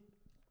amazing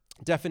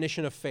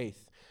definition of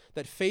faith.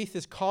 That faith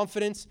is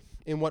confidence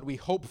in what we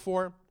hope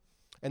for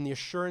and the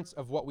assurance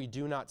of what we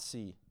do not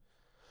see.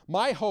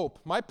 My hope,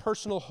 my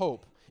personal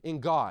hope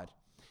in God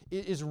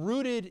is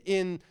rooted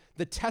in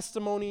the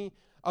testimony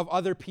of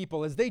other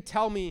people as they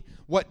tell me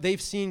what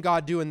they've seen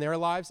God do in their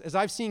lives. As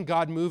I've seen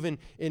God move in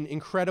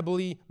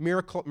incredibly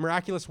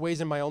miraculous ways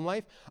in my own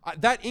life,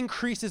 that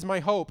increases my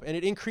hope and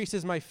it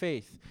increases my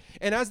faith.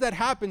 And as that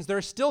happens, there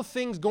are still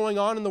things going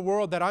on in the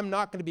world that I'm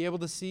not going to be able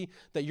to see,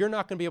 that you're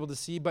not going to be able to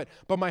see, but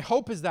my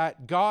hope is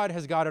that God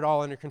has got it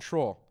all under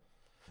control.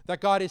 That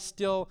God is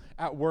still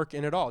at work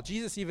in it all.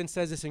 Jesus even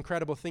says this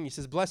incredible thing. He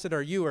says, blessed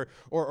are you,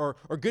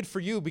 or good for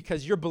you,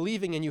 because you're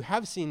believing and you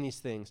have seen these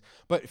things.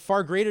 But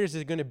far greater is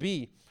it going to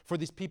be for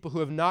these people who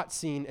have not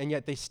seen and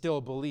yet they still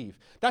believe.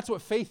 That's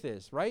what faith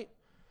is, right?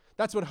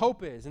 That's what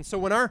hope is. And so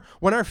when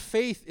our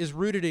faith is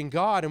rooted in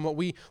God and what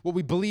we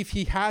believe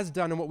he has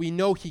done and what we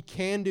know he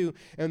can do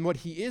and what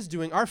he is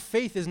doing, our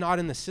faith is not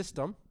in the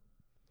system.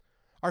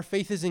 Our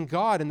faith is in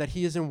God and that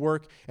he is in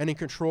work and in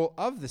control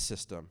of the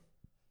system.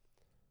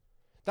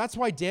 That's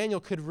why Daniel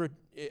could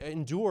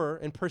endure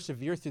and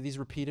persevere through these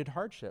repeated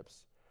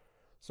hardships.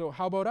 So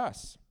how about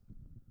us?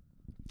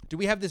 Do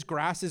we have this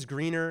grass is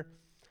greener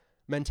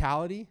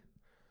mentality?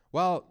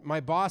 Well, my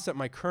boss at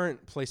my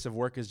current place of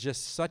work is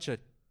just such a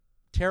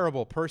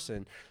terrible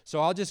person,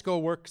 so I'll just go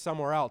work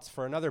somewhere else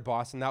for another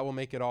boss and that will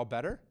make it all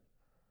better?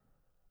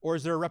 Or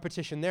is there a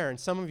repetition there? And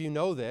some of you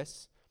know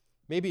this.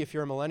 Maybe if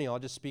you're a millennial, I'll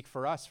just speak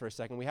for us for a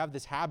second. We have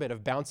this habit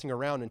of bouncing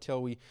around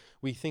until we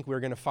think we're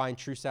going to find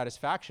true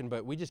satisfaction,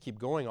 but we just keep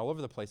going all over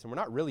the place, and we're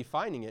not really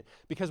finding it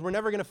because we're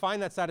never going to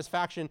find that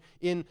satisfaction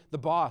in the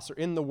boss or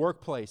in the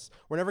workplace.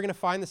 We're never going to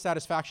find the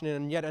satisfaction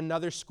in yet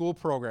another school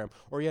program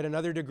or yet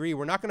another degree.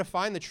 We're not going to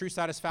find the true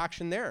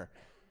satisfaction there.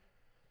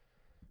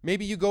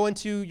 Maybe you go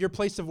into your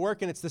place of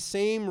work and it's the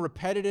same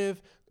repetitive,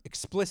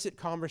 explicit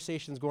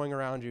conversations going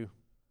around you,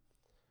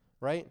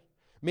 right?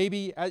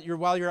 Maybe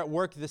while you're at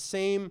work, the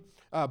same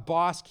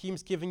boss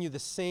keeps giving you the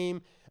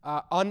same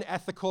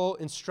unethical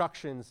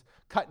instructions.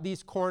 Cut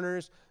these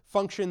corners,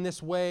 function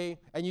this way,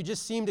 and you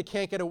just seem to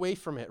can't get away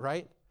from it,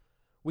 right?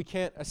 We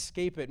can't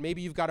escape it.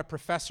 Maybe you've got a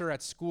professor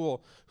at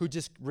school who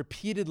just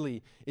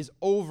repeatedly is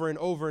over and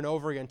over and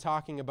over again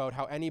talking about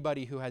how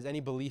anybody who has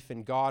any belief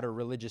in God or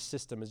religious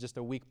system is just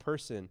a weak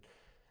person.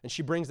 And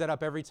she brings that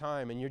up every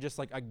time, and you're just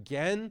like,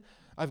 again,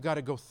 I've got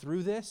to go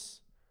through this?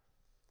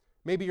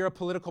 Maybe you're a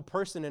political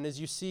person, and as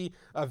you see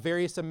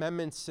various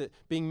amendments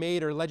being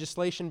made or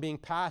legislation being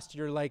passed,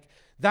 you're like,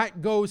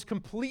 that goes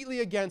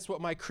completely against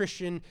what my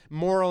Christian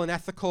moral and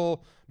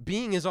ethical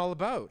being is all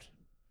about.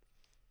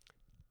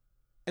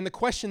 And the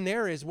question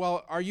there is,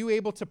 well, are you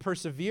able to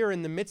persevere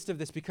in the midst of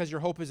this because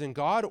your hope is in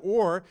God,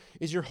 or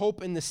is your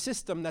hope in the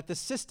system that the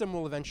system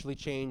will eventually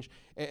change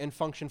and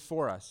function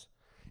for us?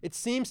 It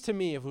seems to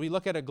me, if we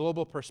look at a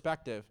global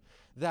perspective,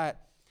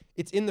 that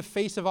it's in the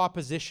face of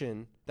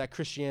opposition that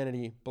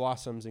Christianity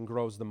blossoms and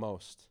grows the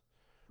most,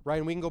 right?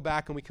 And we can go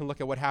back and we can look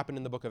at what happened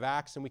in the book of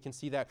Acts, and we can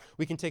see that.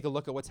 We can take a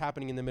look at what's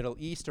happening in the Middle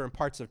East or in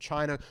parts of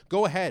China.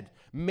 Go ahead,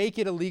 make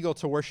it illegal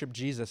to worship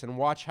Jesus and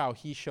watch how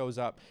he shows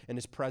up and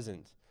is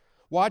present.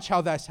 Watch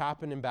how that's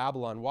happened in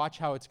Babylon. Watch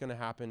how it's going to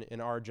happen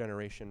in our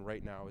generation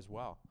right now as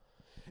well.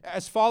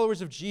 As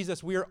followers of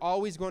Jesus, we are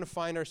always going to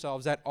find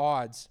ourselves at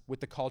odds with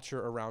the culture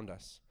around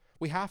us.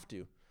 We have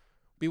to.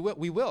 We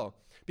will.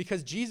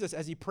 Because Jesus,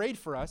 as he prayed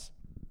for us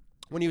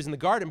when he was in the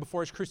garden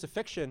before his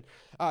crucifixion,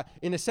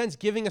 in a sense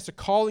giving us a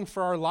calling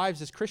for our lives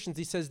as Christians,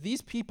 he says,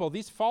 these people,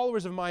 these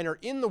followers of mine are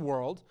in the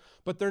world,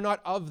 but they're not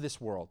of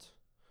this world.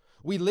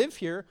 We live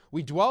here,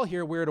 we dwell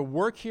here, we are to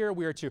work here,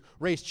 we are to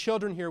raise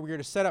children here, we are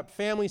to set up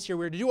families here,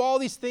 we are to do all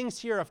these things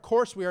here. Of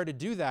course we are to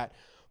do that,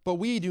 but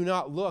we do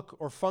not look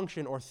or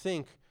function or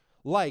think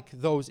like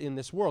those in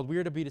this world. We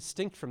are to be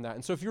distinct from that.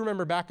 And so if you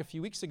remember back a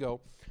few weeks ago,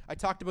 I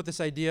talked about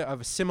this idea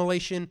of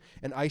assimilation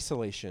and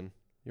isolation.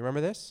 You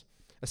remember this?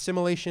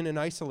 Assimilation and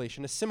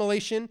isolation.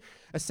 Assimilation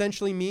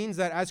essentially means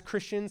that as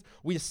Christians,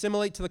 we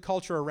assimilate to the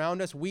culture around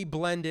us. We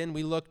blend in.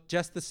 We look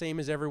just the same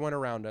as everyone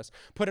around us.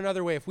 Put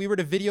another way, if we were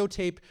to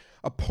videotape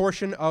a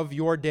portion of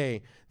your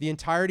day, the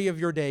entirety of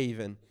your day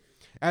even,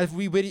 as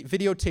we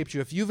videotaped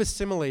you, if you've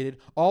assimilated,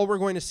 all we're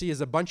going to see is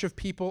a bunch of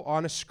people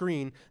on a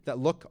screen that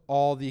look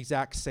all the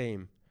exact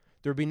same.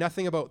 There would be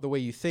nothing about the way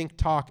you think,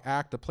 talk,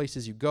 act, the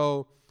places you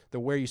go, the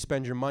where you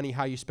spend your money,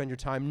 how you spend your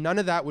time. None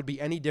of that would be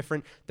any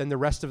different than the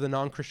rest of the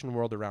non-Christian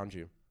world around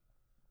you.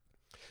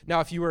 Now,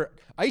 if you were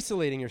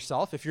isolating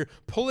yourself, if you're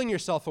pulling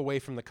yourself away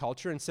from the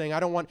culture and saying, I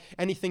don't want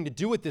anything to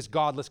do with this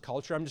godless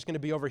culture, I'm just going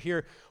to be over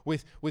here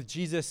with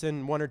Jesus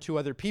and one or two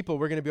other people,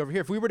 we're going to be over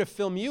here. If we were to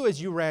film you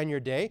as you ran your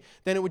day,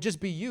 then it would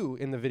just be you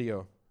in the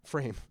video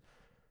frame.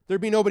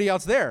 There'd be nobody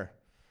else there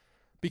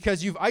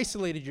because you've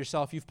isolated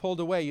yourself, you've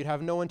pulled away, you'd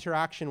have no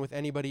interaction with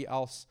anybody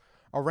else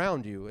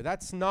around you.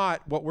 That's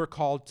not what we're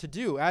called to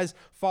do. As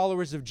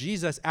followers of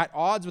Jesus, at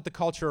odds with the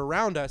culture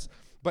around us,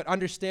 but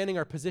understanding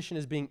our position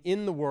as being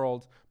in the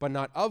world, but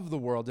not of the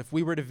world, if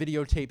we were to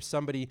videotape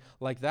somebody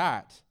like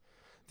that,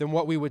 then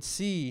what we would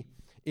see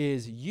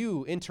is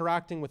you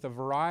interacting with a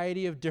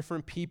variety of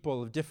different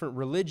people, of different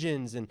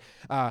religions and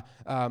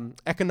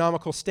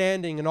economical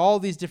standing and all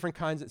these different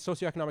kinds of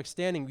socioeconomic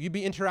standing. You'd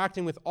be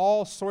interacting with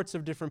all sorts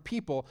of different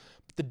people.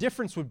 But the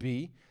difference would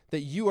be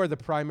that you are the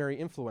primary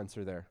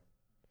influencer there.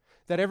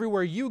 That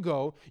everywhere you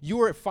go, you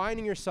are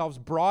finding yourselves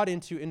brought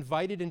into,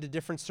 invited into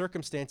different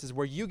circumstances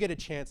where you get a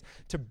chance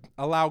to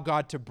allow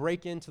God to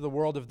break into the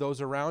world of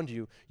those around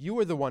you. You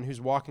are the one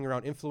who's walking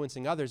around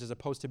influencing others as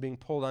opposed to being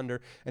pulled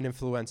under and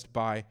influenced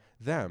by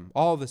them.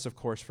 All of this, of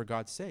course, for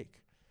God's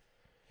sake.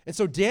 And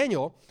so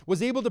Daniel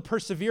was able to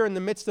persevere in the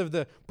midst of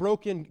the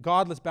broken,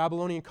 godless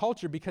Babylonian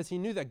culture because he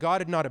knew that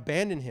God had not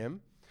abandoned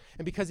him,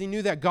 and because he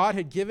knew that God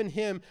had given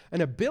him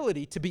an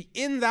ability to be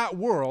in that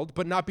world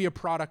but not be a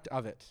product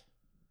of it.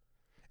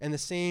 And the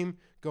same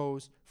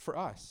goes for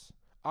us.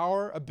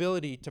 Our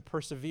ability to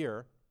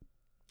persevere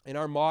in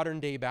our modern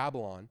day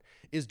Babylon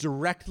is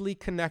directly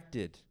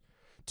connected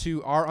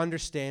to our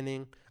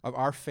understanding of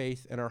our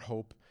faith and our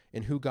hope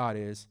in who God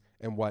is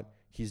and what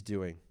he's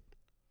doing.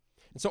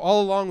 And so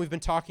all along we've been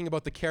talking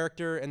about the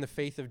character and the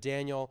faith of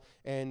Daniel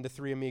and the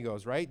three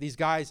amigos, right? These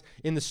guys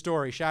in the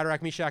story,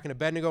 Shadrach, Meshach, and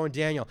Abednego and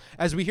Daniel.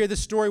 As we hear this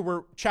story,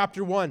 we're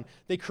chapter 1.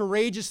 They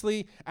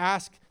courageously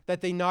ask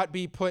that they not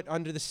be put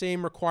under the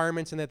same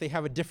requirements and that they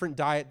have a different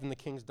diet than the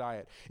king's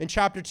diet. In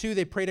chapter 2,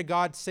 they pray to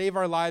God, save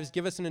our lives,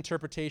 give us an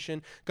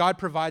interpretation. God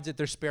provides it,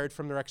 they're spared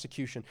from their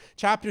execution.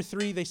 Chapter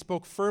 3, they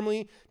spoke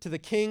firmly to the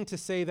king to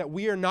say that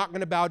we are not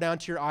going to bow down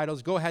to your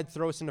idols. Go ahead,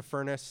 throw us in a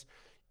furnace.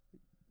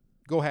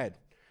 Go ahead.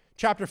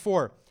 Chapter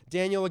 4,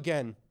 Daniel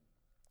again,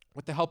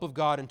 with the help of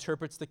God,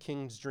 interprets the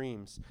king's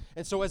dreams.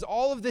 And so as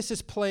all of this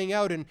is playing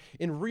out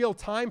in real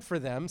time for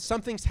them,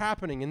 something's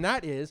happening, and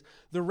that is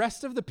the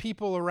rest of the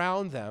people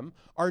around them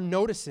are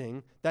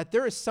noticing that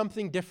there is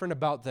something different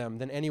about them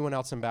than anyone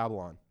else in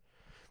Babylon.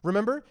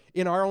 Remember,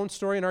 in our own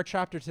story, in our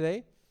chapter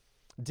today,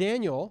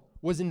 Daniel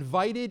was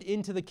invited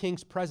into the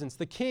king's presence.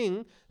 The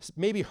king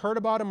maybe heard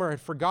about him or had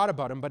forgot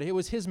about him, but it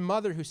was his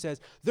mother who says,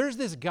 there's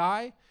this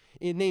guy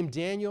named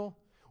Daniel.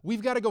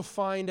 We've got to go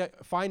find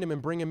him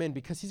and bring him in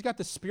because he's got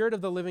the Spirit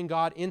of the living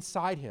God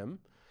inside him.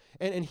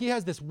 And he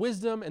has this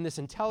wisdom and this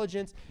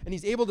intelligence, and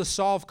he's able to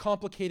solve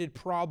complicated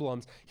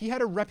problems. He had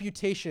a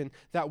reputation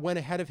that went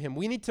ahead of him.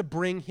 We need to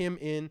bring him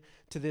in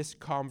to this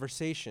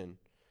conversation.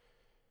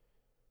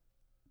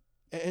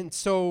 And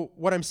so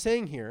what I'm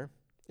saying here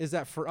is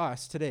that for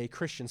us today,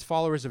 Christians,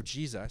 followers of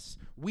Jesus,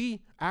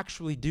 we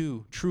actually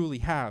do truly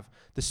have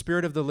the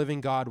Spirit of the living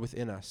God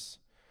within us.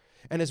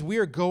 And as we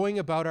are going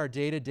about our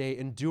day-to-day,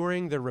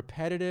 enduring the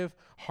repetitive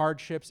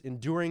hardships,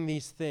 enduring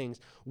these things,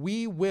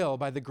 we will,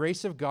 by the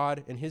grace of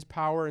God and his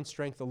power and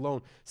strength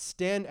alone,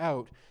 stand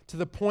out to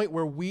the point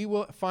where we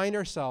will find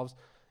ourselves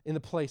in the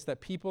place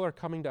that people are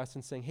coming to us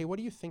and saying, hey, what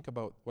do you think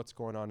about what's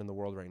going on in the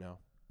world right now?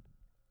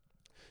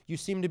 You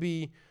seem to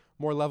be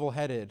more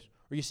level-headed,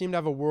 or you seem to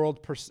have a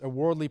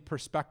worldly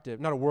perspective,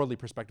 not a worldly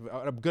perspective,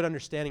 a good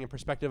understanding and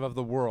perspective of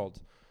the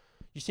world.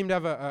 You seem to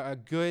have a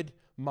good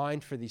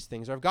mind for these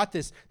things. Or I've got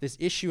this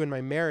issue in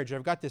my marriage, or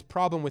I've got this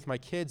problem with my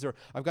kids, or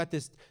I've got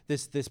this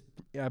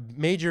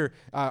major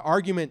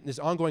argument, this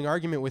ongoing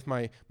argument with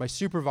my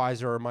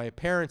supervisor or my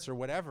parents or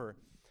whatever.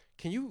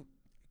 Can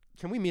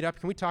we meet up?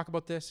 Can we talk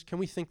about this? Can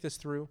we think this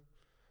through?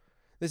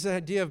 This is the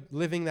idea of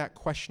living that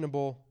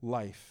questionable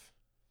life.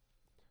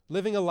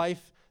 Living a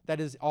life that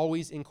is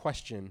always in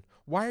question.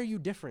 Why are you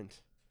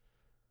different?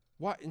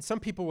 Why? And some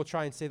people will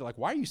try and say, like,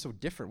 why are you so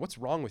different? What's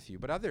wrong with you?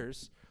 But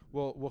others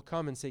will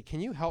come and say,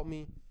 can you help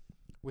me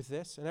with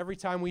this? And every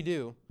time we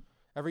do,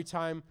 every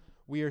time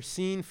we are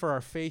seen for our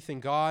faith in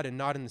God and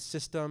not in the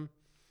system,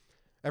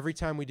 every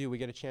time we do, we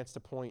get a chance to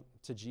point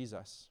to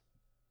Jesus.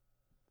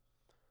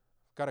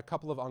 I've got a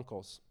couple of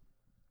uncles.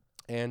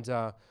 And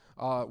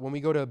when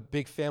we go to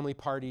big family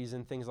parties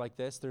and things like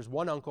this, there's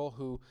one uncle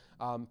who,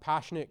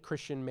 passionate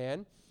Christian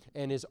man,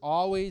 and is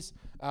always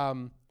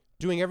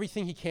doing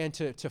everything he can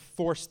to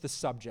force the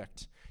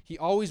subject. He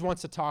always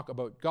wants to talk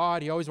about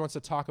God. He always wants to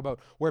talk about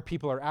where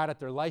people are at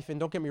their life. And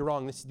don't get me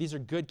wrong, these are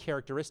good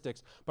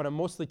characteristics, but I'm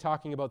mostly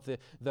talking about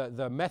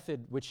the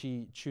method which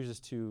he chooses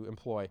to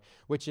employ,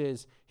 which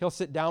is he'll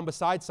sit down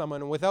beside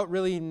someone and without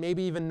really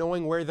maybe even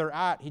knowing where they're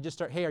at, he just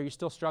starts, hey, are you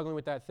still struggling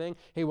with that thing?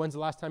 Hey, when's the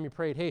last time you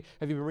prayed? Hey,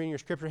 have you been reading your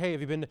scripture? Hey,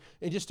 have you been,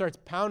 it just starts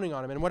pounding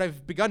on him. And what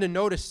I've begun to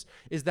notice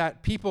is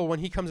that people, when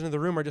he comes into the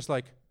room, are just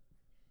like,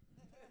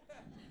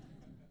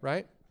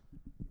 right?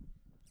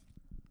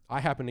 I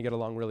happen to get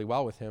along really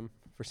well with him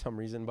for some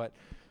reason, but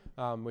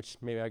which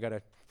maybe I got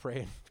to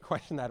pray and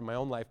question that in my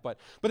own life. But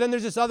then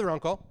there's this other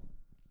uncle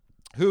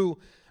who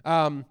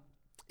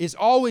is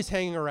always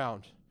hanging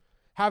around,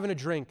 having a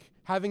drink,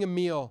 having a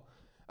meal,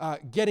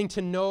 getting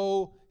to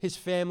know his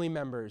family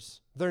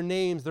members, their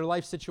names, their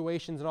life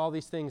situations, and all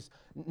these things.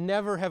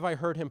 Never have I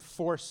heard him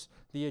force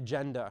the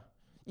agenda.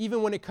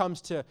 Even when it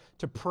comes to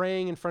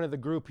praying in front of the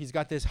group, he's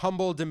got this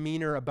humble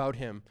demeanor about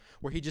him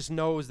where he just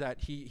knows that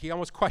he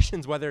almost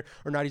questions whether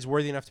or not he's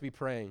worthy enough to be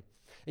praying.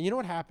 And you know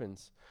what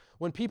happens?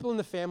 When people in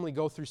the family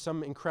go through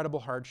some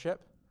incredible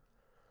hardship,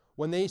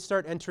 when they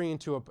start entering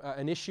into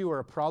an issue or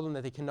a problem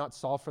that they cannot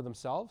solve for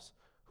themselves,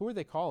 who are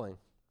they calling?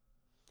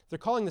 They're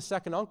calling the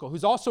second uncle,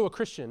 who's also a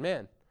Christian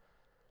man.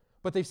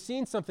 But they've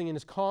seen something in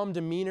his calm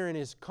demeanor and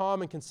his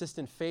calm and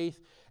consistent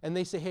faith, and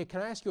they say, hey,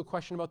 can I ask you a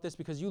question about this?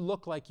 Because you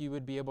look like you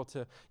would be able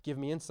to give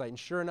me insight. And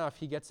sure enough,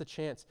 he gets a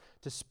chance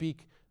to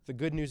speak the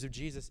good news of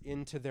Jesus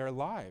into their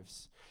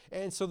lives.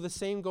 And so the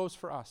same goes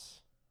for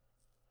us.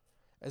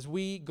 As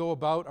we go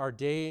about our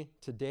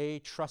day-to-day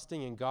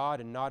trusting in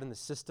God and not in the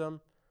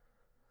system,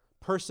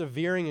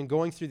 persevering and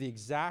going through the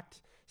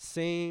exact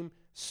same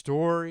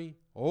story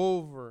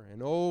over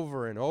and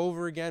over and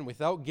over again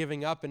without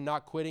giving up and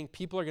not quitting,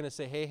 people are going to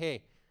say,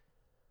 hey,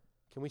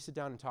 can we sit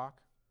down and talk?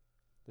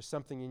 There's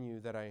something in you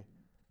that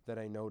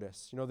I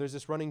notice. You know, there's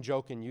this running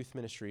joke in youth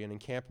ministry and in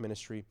camp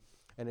ministry,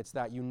 and it's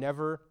that you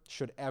never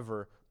should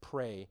ever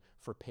pray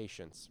for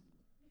patience.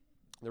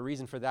 The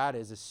reason for that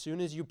is as soon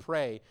as you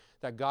pray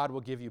that God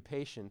will give you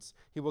patience,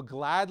 he will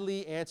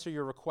gladly answer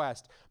your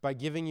request by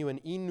giving you an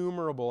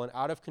innumerable and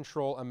out of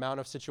control amount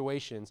of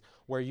situations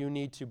where you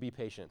need to be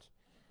patient.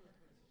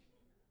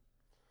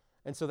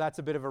 And so that's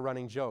a bit of a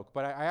running joke.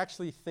 But I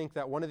actually think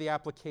that one of the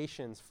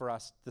applications for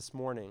us this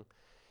morning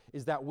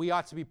is that we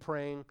ought to be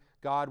praying,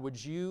 God,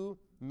 would you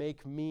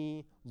make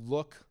me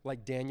look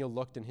like Daniel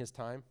looked in his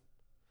time?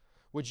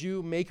 Would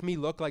you make me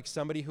look like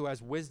somebody who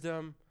has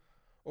wisdom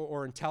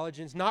or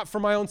intelligence, not for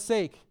my own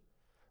sake,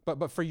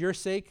 but for your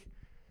sake?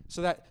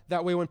 So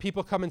that way when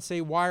people come and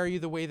say, why are you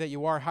the way that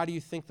you are? How do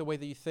you think the way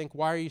that you think?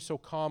 Why are you so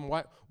calm?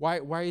 Why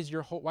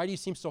do you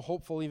seem so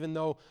hopeful even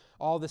though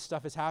all this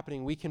stuff is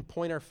happening? We can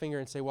point our finger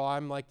and say, well,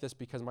 I'm like this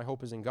because my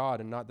hope is in God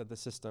and not that the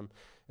system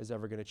is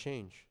ever going to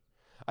change.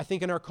 I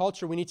think in our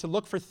culture, we need to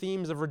look for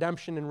themes of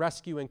redemption and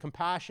rescue and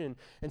compassion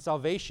and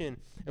salvation,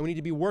 and we need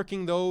to be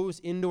working those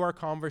into our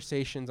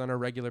conversations on a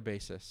regular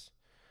basis.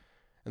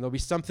 And there'll be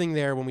something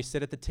there when we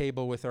sit at the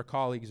table with our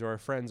colleagues or our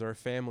friends or our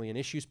family and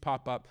issues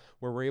pop up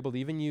where we're able to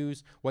even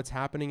use what's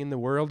happening in the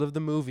world of the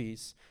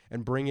movies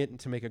and bring it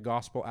to make a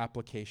gospel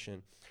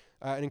application.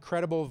 An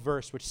incredible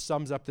verse which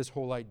sums up this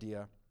whole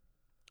idea.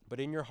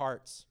 But in your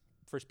hearts,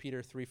 1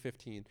 Peter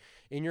 3:15.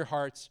 In your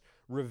hearts,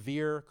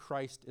 revere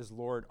Christ as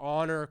Lord.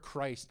 Honor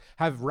Christ.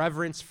 Have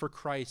reverence for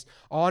Christ.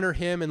 Honor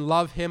him and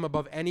love him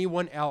above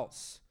anyone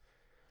else.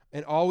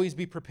 And always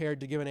be prepared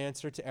to give an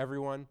answer to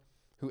everyone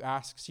who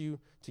asks you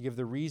to give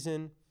the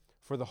reason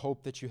for the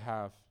hope that you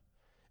have.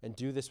 And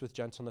do this with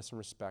gentleness and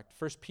respect.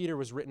 1 Peter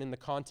was written in the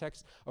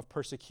context of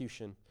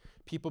persecution.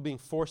 People being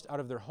forced out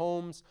of their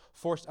homes,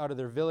 forced out of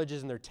their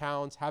villages and their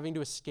towns, having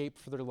to escape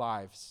for their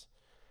lives.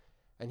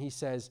 And he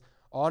says,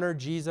 honor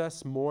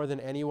Jesus more than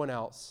anyone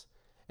else.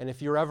 And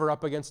if you're ever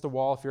up against a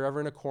wall, if you're ever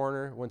in a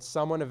corner, when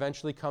someone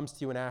eventually comes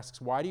to you and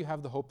asks, why do you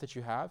have the hope that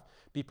you have?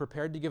 Be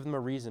prepared to give them a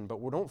reason, but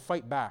don't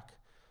fight back.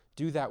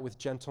 Do that with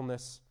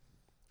gentleness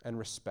and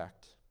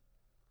respect.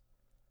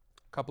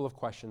 A couple of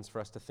questions for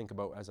us to think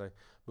about as I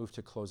move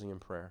to closing in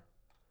prayer.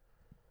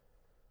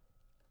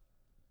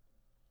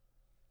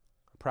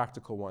 A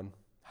practical one.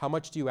 How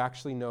much do you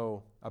actually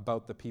know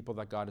about the people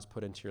that God has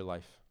put into your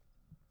life?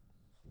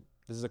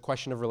 This is a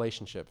question of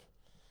relationship.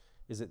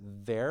 Is it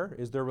there?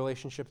 Is there a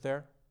relationship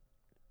there?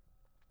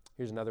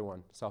 Here's another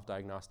one,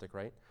 self-diagnostic,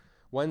 right?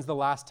 When's the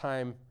last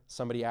time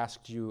somebody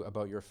asked you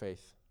about your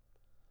faith?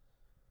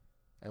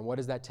 And what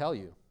does that tell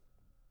you?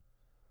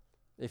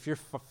 If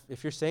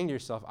you're saying to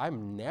yourself,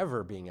 I'm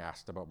never being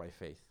asked about my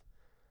faith,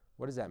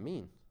 what does that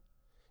mean?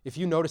 If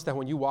you notice that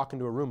when you walk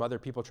into a room, other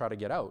people try to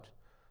get out,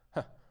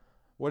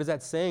 what is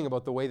that saying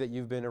about the way that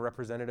you've been a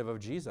representative of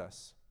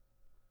Jesus?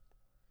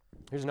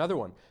 Here's another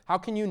one. How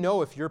can you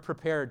know if you're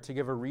prepared to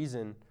give a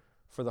reason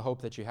for the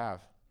hope that you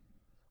have?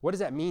 What does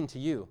that mean to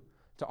you,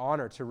 to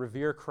honor, to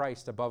revere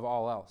Christ above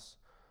all else?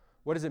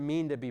 What does it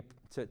mean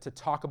to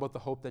talk about the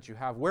hope that you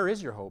have? Where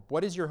is your hope?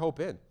 What is your hope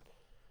in?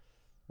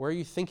 Where are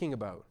you thinking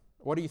about?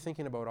 What are you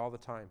thinking about all the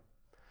time?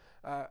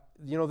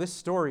 This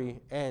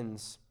story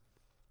ends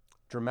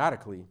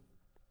dramatically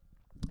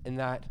in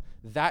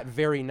that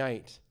very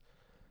night,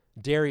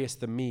 Darius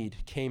the Mede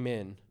came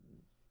in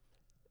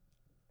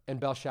and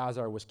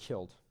Belshazzar was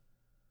killed.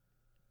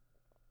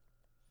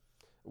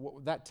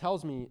 That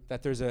tells me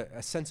that there's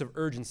a sense of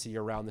urgency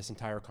around this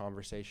entire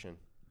conversation.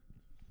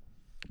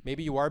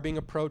 Maybe you are being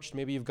approached.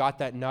 Maybe you've got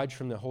that nudge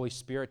from the Holy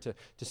Spirit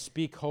to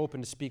speak hope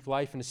and to speak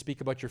life and to speak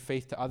about your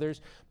faith to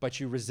others, but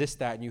you resist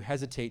that and you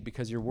hesitate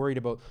because you're worried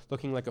about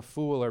looking like a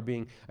fool or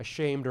being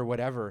ashamed or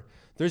whatever.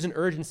 There's an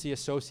urgency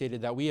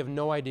associated that we have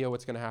no idea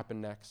what's going to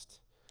happen next.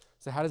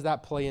 So how does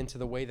that play into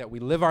the way that we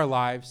live our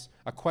lives,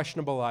 a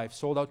questionable life,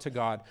 sold out to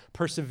God,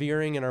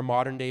 persevering in our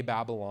modern-day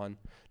Babylon,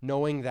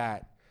 knowing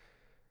that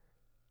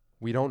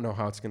we don't know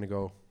how it's going to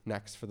go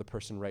next for the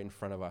person right in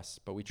front of us,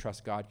 but we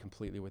trust God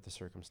completely with the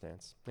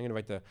circumstance. I'm going to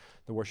invite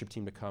the worship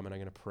team to come, and I'm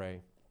going to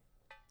pray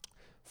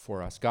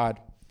for us. God,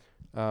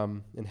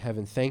 in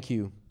heaven, thank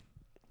you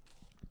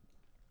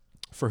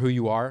for who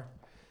you are.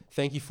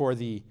 Thank you for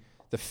the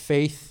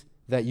faith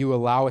that you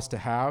allow us to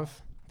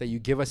have, that you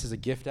give us as a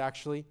gift,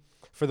 actually,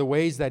 for the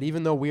ways that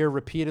even though we are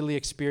repeatedly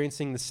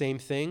experiencing the same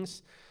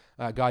things,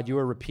 God, you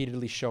are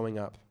repeatedly showing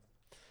up.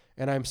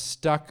 And I'm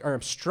struck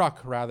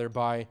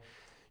by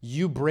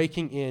you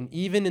breaking in,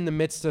 even in the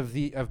midst of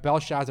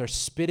Belshazzar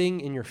spitting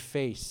in your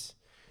face.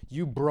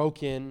 You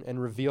broke in and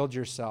revealed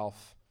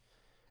yourself.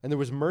 And there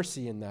was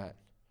mercy in that.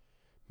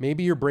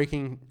 Maybe you're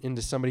breaking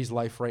into somebody's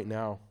life right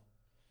now,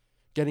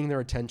 getting their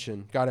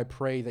attention. God, I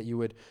pray that you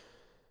would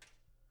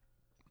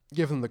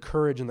give them the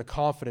courage and the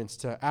confidence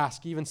to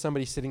ask even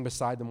somebody sitting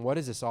beside them, what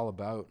is this all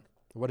about?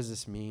 What does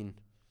this mean?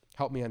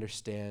 Help me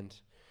understand.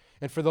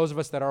 And for those of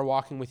us that are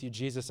walking with you,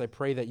 Jesus, I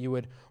pray that you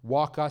would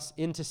walk us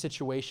into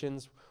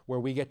situations where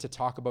we get to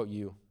talk about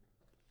you,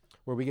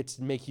 where we get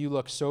to make you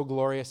look so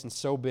glorious and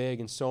so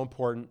big and so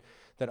important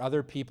that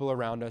other people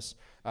around us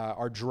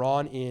are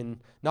drawn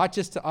in, not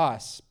just to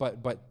us,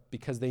 but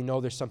because they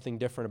know there's something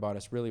different about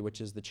us, really,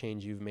 which is the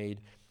change you've made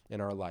in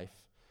our life.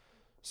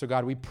 So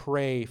God, we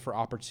pray for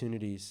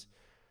opportunities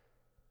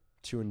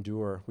to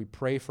endure. We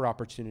pray for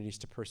opportunities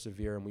to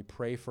persevere, and we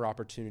pray for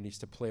opportunities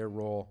to play a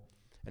role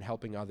in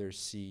helping others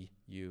see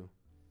you.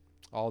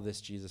 All this,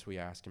 Jesus, we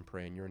ask and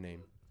pray in your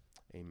name.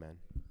 Amen.